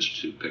Leadership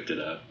Institute picked it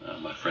up.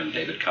 My friend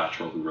David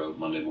Cottrell, who wrote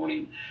Monday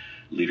Morning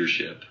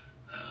Leadership,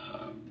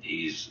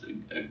 he's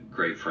a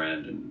great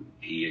friend, and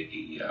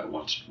he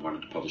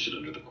wanted to publish it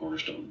under the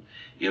Cornerstone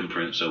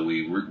imprint. So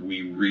we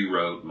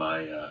rewrote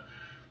my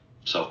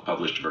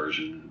self-published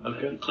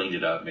version, cleaned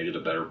it up, made it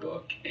a better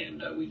book,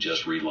 and we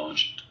just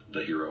relaunched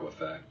the Hero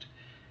Effect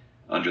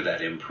under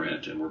that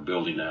imprint, and we're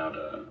building out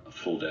a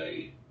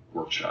full-day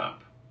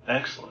workshop.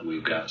 Excellent.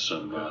 We've got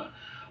some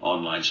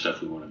online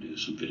stuff we want to do,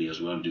 some videos.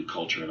 We want to do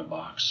culture in a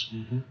box.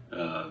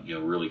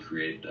 Mm-hmm. Really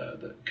create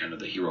the kind of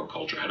the hero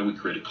culture. How do we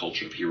create a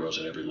culture of heroes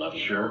at every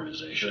level of the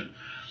organization?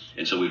 Sure.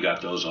 And so we've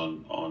got those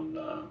on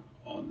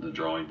the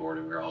drawing board,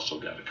 and we've also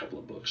got a couple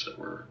of books that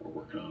we're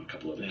working on, a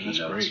couple of other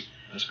keynotes.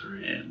 That's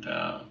great. And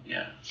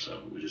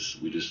so we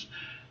just.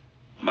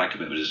 My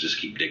commitment is just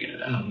keep digging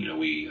it out. Mm-hmm.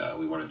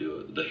 We want to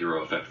do the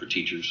Hero Effect for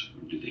teachers,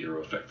 do the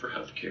Hero Effect for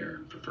healthcare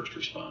and for first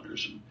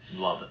responders, and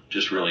love it.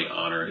 Just really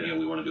honor. Yeah.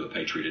 We want to do a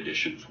Patriot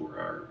Edition for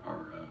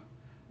our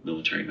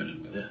military men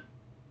and women. Yeah,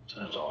 so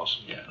that's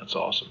awesome. Yeah, that's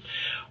awesome.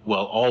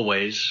 Well,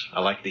 always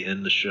I like to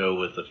end the show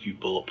with a few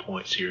bullet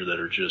points here that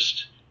are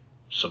just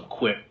some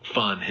quick,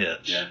 fun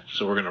hits. Yeah.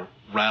 So we're going to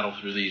rattle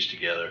through these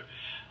together.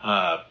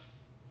 I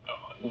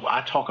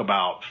talk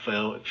about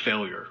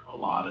failure a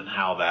lot and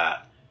how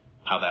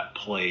that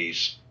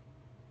plays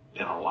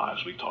in our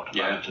lives. We talked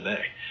about it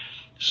today.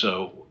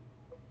 So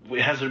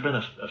has there been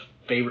a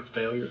favorite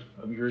failure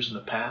of yours in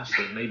the past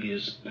that maybe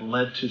has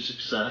led to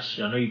success?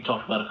 I know you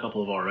talked about a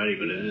couple of already,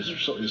 but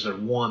is there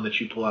one that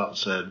you pull out and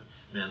said,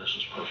 man, this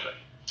was perfect,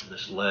 and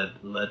this led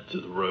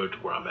to the road to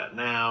where I'm at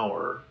now?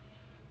 Or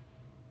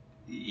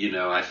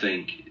I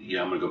think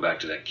I'm going to go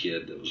back to that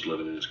kid that was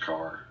living in his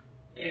car,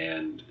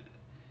 and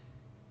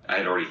I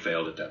had already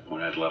failed at that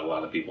point. I'd let a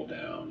lot of people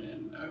down, and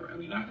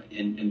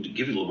and to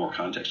give you a little more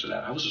context to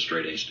that, I was a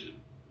straight A student.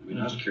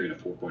 I was carrying a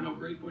 4.0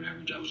 grade point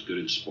average. I was good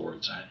in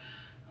sports.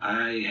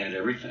 I had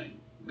everything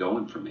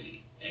going for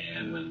me.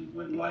 And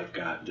when life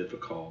got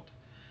difficult,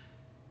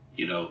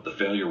 the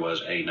failure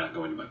was not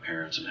going to my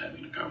parents and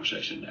having a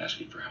conversation, and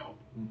asking for help,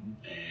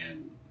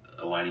 and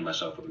aligning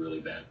myself with really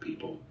bad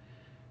people,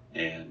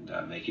 and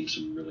making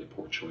some really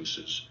poor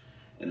choices.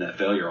 And that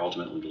failure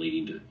ultimately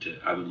leading to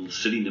I was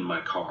sitting in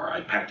my car. I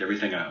packed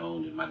everything I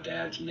owned in my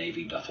dad's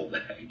Navy duffel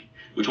bag,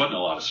 which wasn't a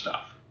lot of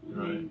stuff.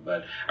 Right.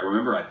 But I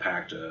remember I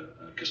packed a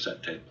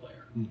cassette tape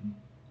player. Mm-hmm.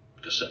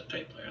 Cassette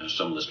tape player. Now,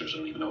 some listeners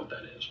don't even know what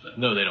that is. But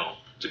no, they don't.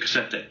 It's a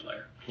cassette tape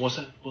player. Was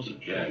it?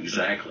 Yeah,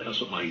 exactly. That's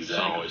what my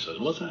son always says.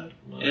 What's that?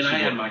 And I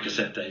had my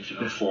cassette tapes,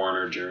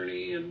 Foreigner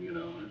Journey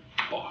and,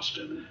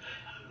 Boston.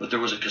 But there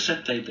was a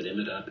cassette tape that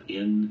ended up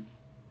in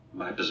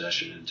my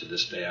possession, and to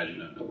this day I do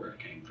not know where it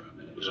came from.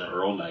 And it was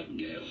Earl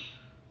Nightingale,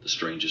 The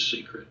Strangest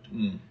Secret.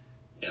 Mm.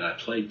 And I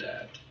played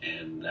that,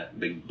 and that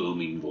big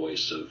booming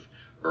voice of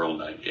Earl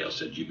Nightingale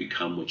said, "You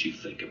become what you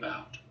think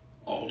about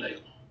all day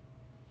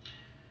long."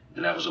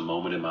 And that was a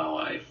moment in my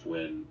life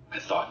when I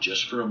thought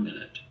just for a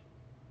minute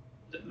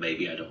that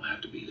maybe I don't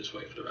have to be this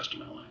way for the rest of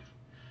my life.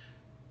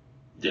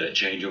 Did it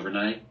change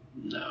overnight?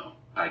 No.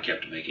 I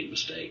kept making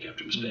mistake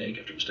after mistake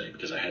after mistake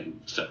because I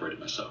hadn't separated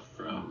myself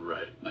from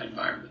my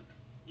environment.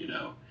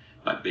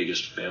 my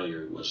biggest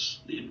failure was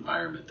the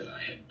environment that I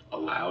had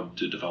allowed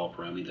to develop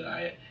around me, that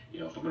I,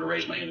 if I'm going to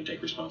raise my hand and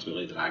take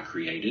responsibility, that I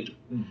created.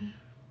 Mm-hmm.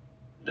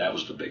 That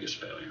was the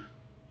biggest failure.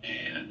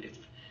 And if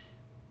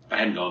I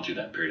hadn't gone through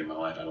that period of my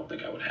life, I don't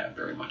think I would have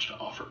very much to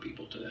offer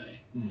people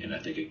today. Mm-hmm. And I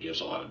think it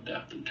gives a lot of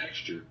depth and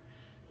texture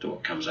to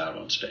what comes out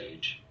on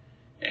stage.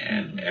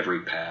 And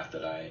every path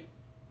that I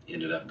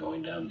ended up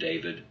going down,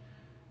 David's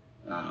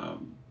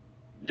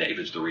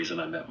the reason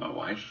I met my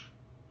wife.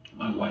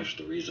 My wife's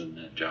the reason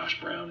that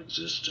Josh Brown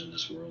exists in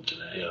this world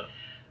today.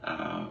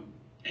 Yeah.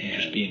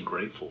 And just being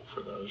grateful for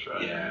those,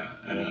 right? Yeah.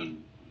 I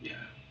mean.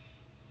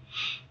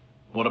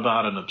 What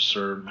about an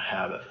absurd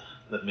habit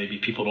that maybe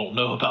people don't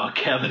know about,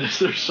 Kevin? Is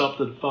there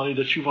something funny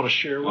that you want to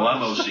share with us? Well,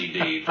 I'm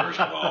OCD, first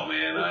of all,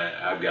 man.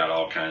 I've got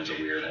all kinds of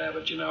weird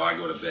habits. I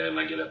go to bed and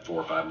I get up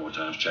 4 or 5 more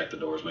times, check the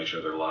doors, make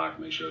sure they're locked,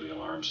 make sure the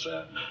alarm's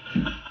set,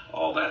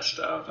 all that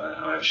stuff.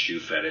 I have a shoe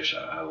fetish.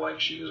 I like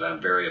shoes.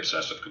 I'm very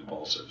obsessive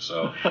compulsive.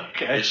 So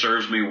It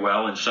serves me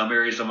well in some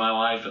areas of my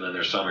life, and then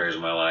there's some areas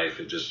of my life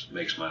it just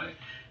makes my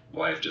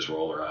wife just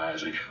roll her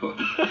eyes and go,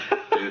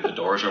 dude, the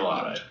doors are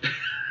locked.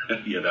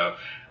 Right.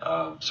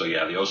 So the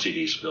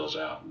OCD spills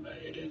out and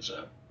it ends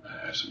up,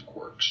 I have some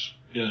quirks.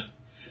 Yeah.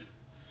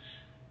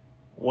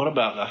 What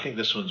about, I think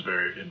this one's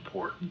very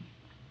important.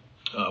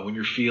 When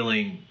you're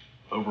feeling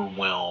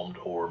overwhelmed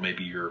or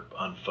maybe you're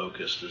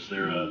unfocused, is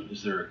there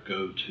a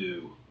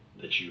go-to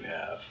that you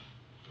have,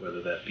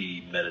 whether that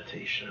be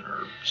meditation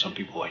or some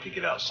people like to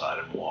get outside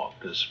and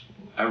walk?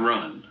 I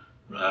run.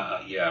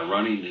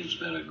 Running has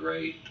been a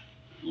great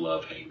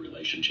love-hate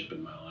relationship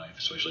in my life,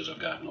 especially as I've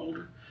gotten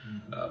older.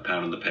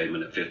 Pounding the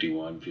pavement at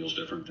 51 feels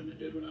different than it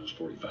did when I was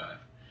 45.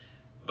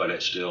 But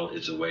it's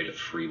a way to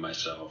free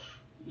myself.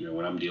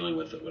 When I'm dealing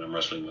with it, when I'm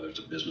wrestling, whether it's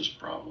a business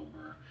problem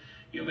or,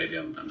 maybe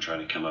I'm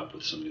trying to come up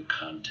with some new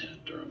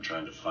content, or I'm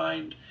trying to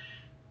find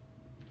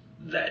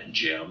that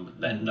gem,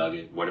 that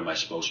nugget. What am I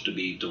supposed to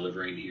be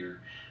delivering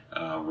here?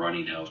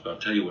 Running helps. But I'll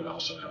tell you what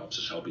also helps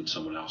is helping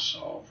someone else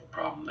solve a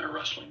problem they're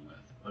wrestling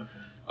with. Okay.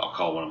 I'll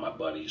call one of my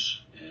buddies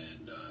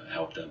and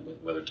help them with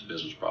whether it's a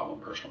business problem,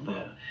 personal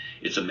problem.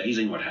 Yeah. It's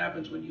amazing what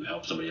happens when you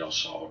help somebody else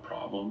solve a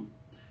problem.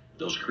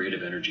 Those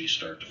creative energies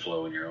start to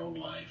flow in your own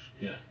life.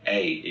 Yeah.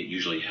 It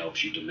usually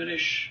helps you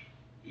diminish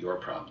your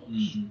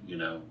problems.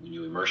 Mm-hmm. When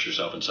you immerse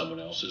yourself in someone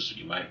else's,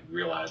 you might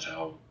realize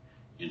how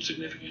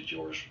insignificant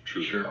yours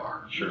truly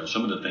are. Sure.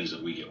 Some of the things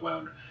that we get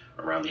wound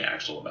around the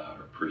axle about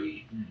are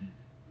pretty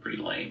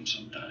lame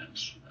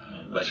sometimes.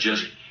 But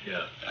just,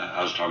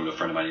 I was talking to a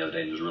friend of mine the other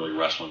day, and he was really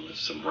wrestling with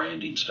some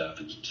branding stuff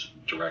and some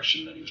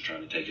direction that he was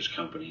trying to take his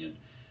company. And,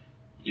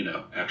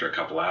 after a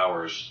couple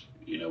hours,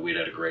 we'd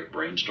had a great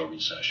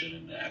brainstorming session.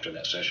 And after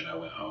that session, I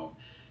went home,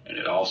 and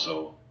it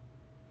also,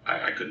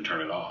 I couldn't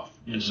turn it off.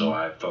 Mm-hmm. And so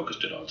I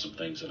focused it on some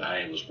things that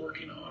I was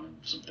working on and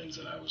some things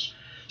that I was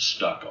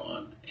stuck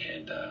on.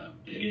 And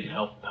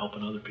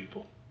helping other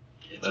people.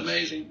 It's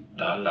amazing.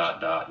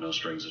 No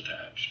strings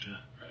attached. Yeah.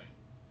 Right.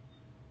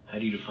 How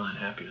do you define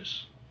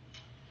happiness?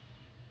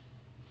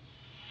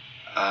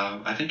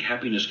 I think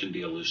happiness can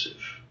be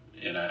elusive,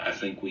 and I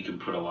think we can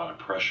put a lot of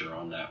pressure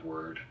on that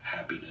word,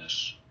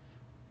 happiness,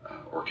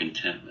 or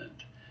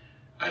contentment.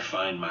 I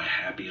find my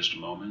happiest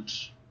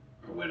moments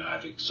are when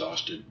I've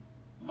exhausted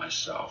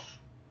myself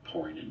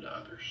pouring into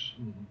others.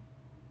 Mm-hmm.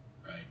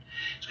 Right?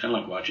 It's kind of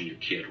like watching your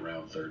kid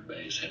round third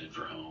base headed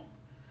for home,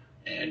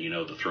 and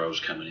the throw's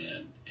coming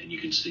in, and you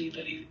can see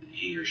that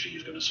he or she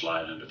is going to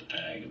slide under the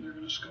tag and they're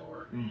going to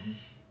score. Mm-hmm.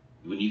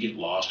 When you get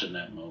lost in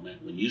that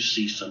moment, when you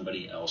see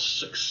somebody else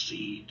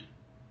succeed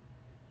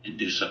and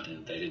do something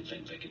that they didn't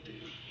think they could do.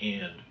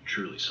 And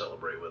truly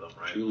celebrate with them,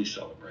 right? Truly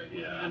celebrate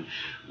with them.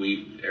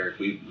 And Eric,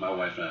 my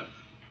wife and I have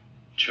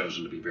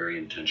chosen to be very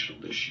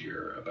intentional this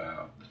year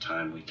about the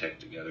time we take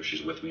together.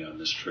 She's with me on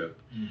this trip.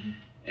 Mm-hmm.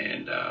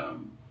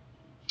 And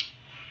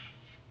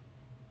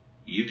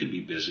you can be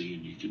busy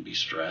and you can be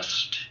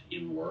stressed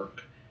in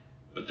work,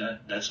 but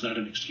that's not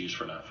an excuse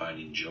for not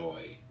finding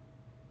joy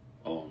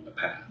along the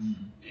path.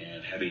 Mm-hmm.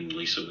 And having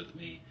Lisa with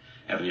me,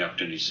 having the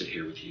opportunity to sit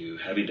here with you,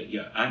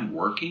 I'm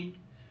working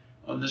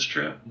on this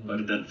trip, mm-hmm. but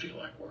it doesn't feel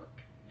like work.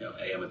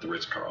 I'm at the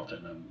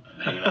Ritz-Carlton,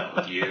 I'm hanging out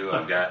with you,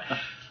 I've got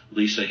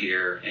Lisa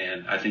here,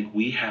 and I think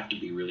we have to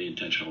be really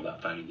intentional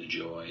about finding the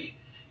joy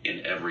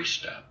in every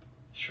step.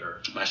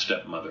 Sure. My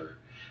stepmother,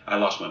 I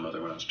lost my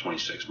mother when I was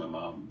 26. My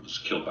mom was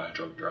killed by a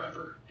drunk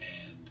driver,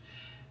 and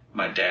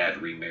my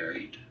dad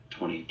remarried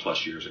 20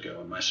 plus years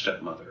ago, and my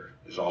stepmother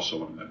is also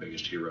one of my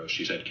biggest heroes.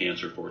 She's had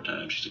cancer 4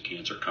 times. She's a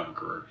cancer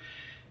conqueror,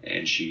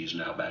 and she's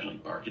now battling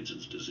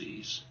Parkinson's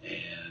disease.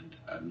 And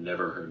I've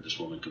never heard this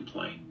woman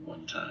complain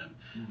one time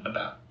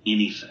about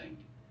anything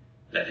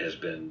that has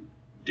been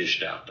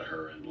dished out to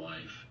her in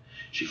life.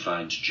 She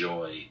finds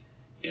joy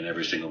in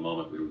every single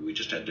moment. We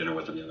just had dinner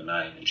with her the other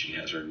night, and she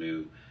has her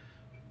new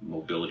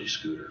mobility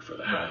scooter for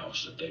the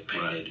house that they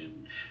painted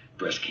in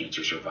breast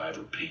cancer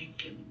survivor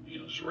pink, and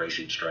there's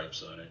racing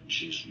stripes on it, and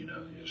she's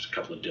there's a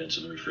couple of dents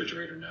in the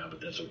refrigerator now,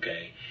 but that's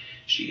okay.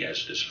 She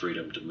has this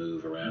freedom to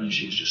move around, and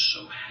she's just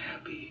so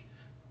happy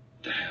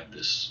to have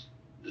this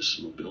this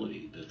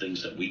mobility, the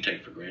things that we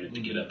take for granted,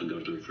 to get up and go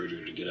to the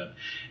refrigerator, to get up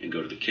and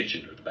go to the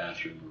kitchen or the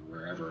bathroom or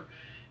wherever.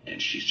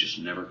 And she's just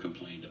never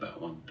complained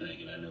about one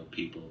thing. And I know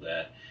people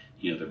that,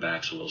 their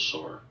back's a little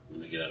sore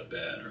when they get out of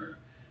bed, or,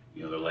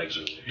 their legs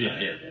are a little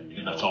tired.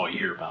 And that's all you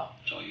hear about.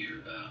 That's all you hear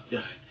about. Yeah.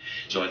 Right?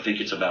 So I think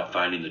it's about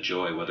finding the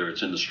joy, whether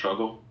it's in the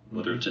struggle,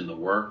 whether it's in the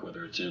work,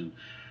 whether it's in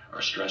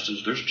our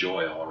stresses. There's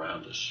joy all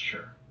around us.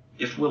 Sure.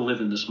 If we'll live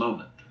in this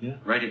moment. Yeah.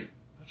 Right here.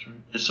 That's right.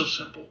 It's so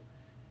simple,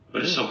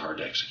 but it's so hard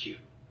to execute.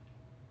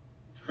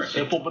 Right?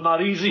 Simple but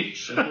not easy.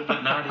 Simple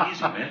but not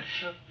easy, man.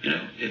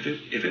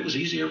 If it was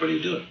easy, everybody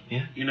would do it.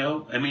 Yeah.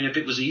 If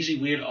it was easy,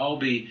 we'd all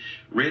be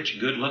rich,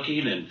 good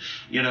looking, and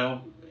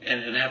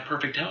and have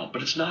perfect health.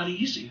 But it's not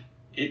easy.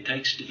 It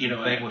takes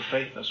thing with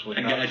faith. That's what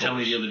a guy told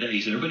me the other day.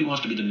 He said, everybody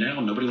wants to be the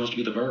noun, nobody wants to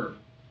be the verb.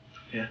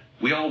 Yeah.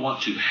 We all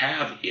want to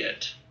have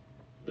it,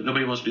 but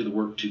nobody wants to do the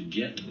work to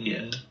get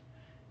it.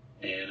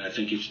 And I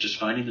think it's just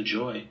finding the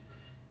joy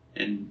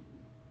and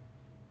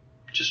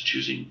just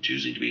choosing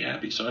to be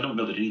happy. So I don't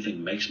know that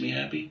anything makes me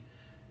happy.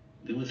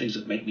 The only things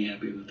that make me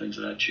happy are the things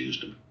that I choose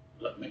to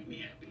let make me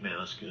happy. Man,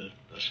 that's good.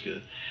 That's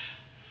good.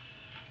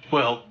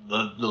 Well,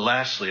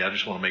 lastly, I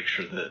just want to make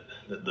sure that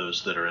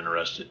those that are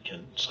interested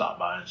can stop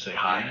by and say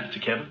hi to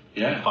Kevin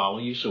and follow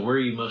you. So where are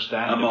you most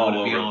active? I'm all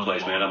over the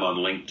place, man. I'm on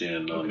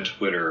LinkedIn, on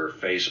Twitter,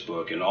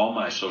 Facebook, and all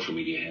my social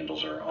media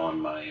handles are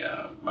on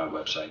my my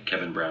website,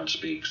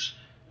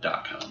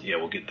 kevinbrownspeaks.com. Yeah,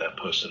 we'll get that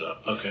posted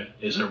up. Okay.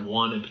 Is there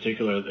one in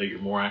particular that you're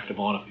more active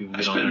on? If people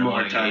I spend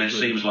more time, it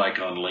seems like,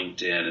 on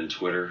LinkedIn and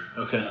Twitter.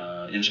 Okay.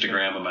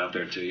 Instagram, I'm out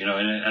there too.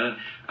 And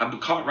I'm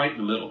caught right in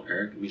the middle,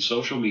 Eric.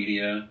 Social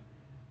media,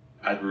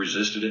 I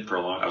resisted it for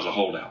a long. I was a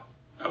holdout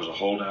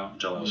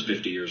until I was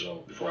 50 years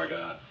old before I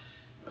got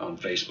on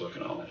Facebook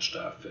and all that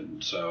stuff.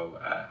 And so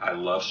I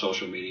love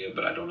social media,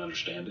 but I don't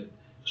understand it.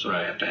 So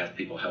I have to have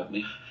people help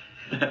me.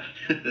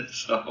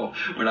 So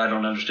when I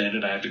don't understand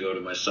it, I have to go to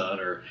my son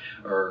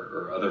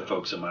or other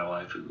folks in my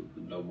life who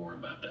know more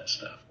about that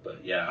stuff.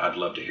 But yeah, I'd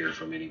love to hear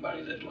from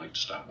anybody that'd like to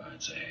stop by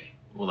and say, hey.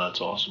 Well,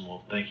 that's awesome.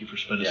 Well, thank you for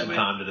spending some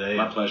time today.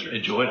 My pleasure.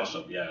 Enjoyed it.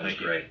 Awesome. Yeah, it was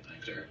great.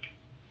 Thanks, Eric.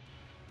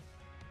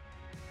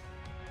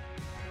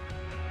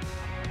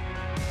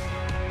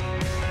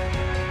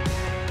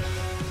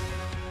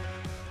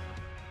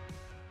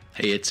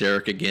 Hey, it's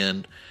Eric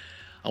again.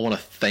 I want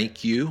to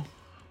thank you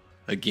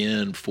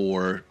again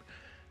for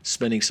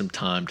spending some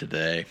time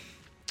today.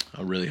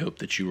 I really hope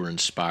that you were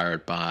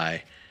inspired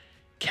by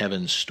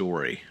Kevin's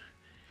story.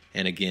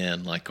 And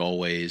again, like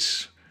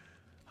always,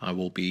 I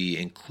will be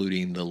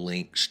including the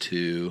links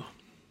to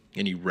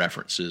any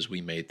references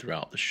we made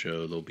throughout the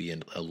show. There'll be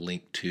a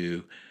link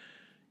to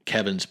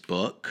Kevin's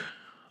book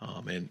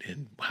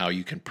and how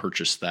you can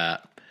purchase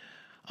that.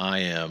 I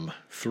am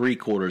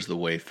 3/4 of the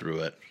way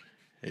through it.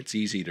 It's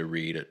easy to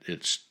read.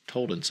 It's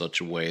told in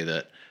such a way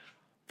that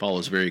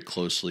follows very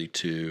closely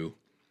to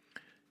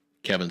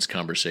Kevin's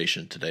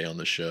conversation today on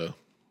the show.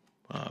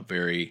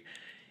 Very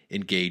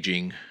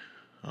engaging.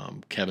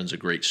 Kevin's a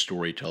great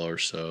storyteller,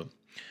 so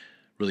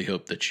really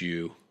hope that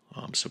you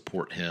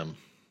support him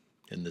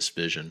in this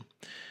vision.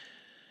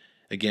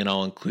 Again,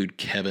 I'll include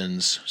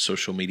Kevin's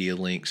social media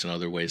links and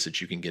other ways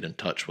that you can get in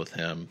touch with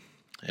him.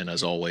 And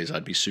as always,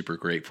 I'd be super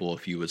grateful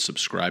if you would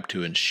subscribe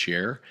to and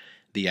share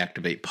the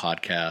Activate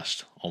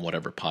podcast on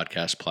whatever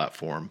podcast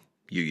platform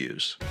you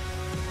use.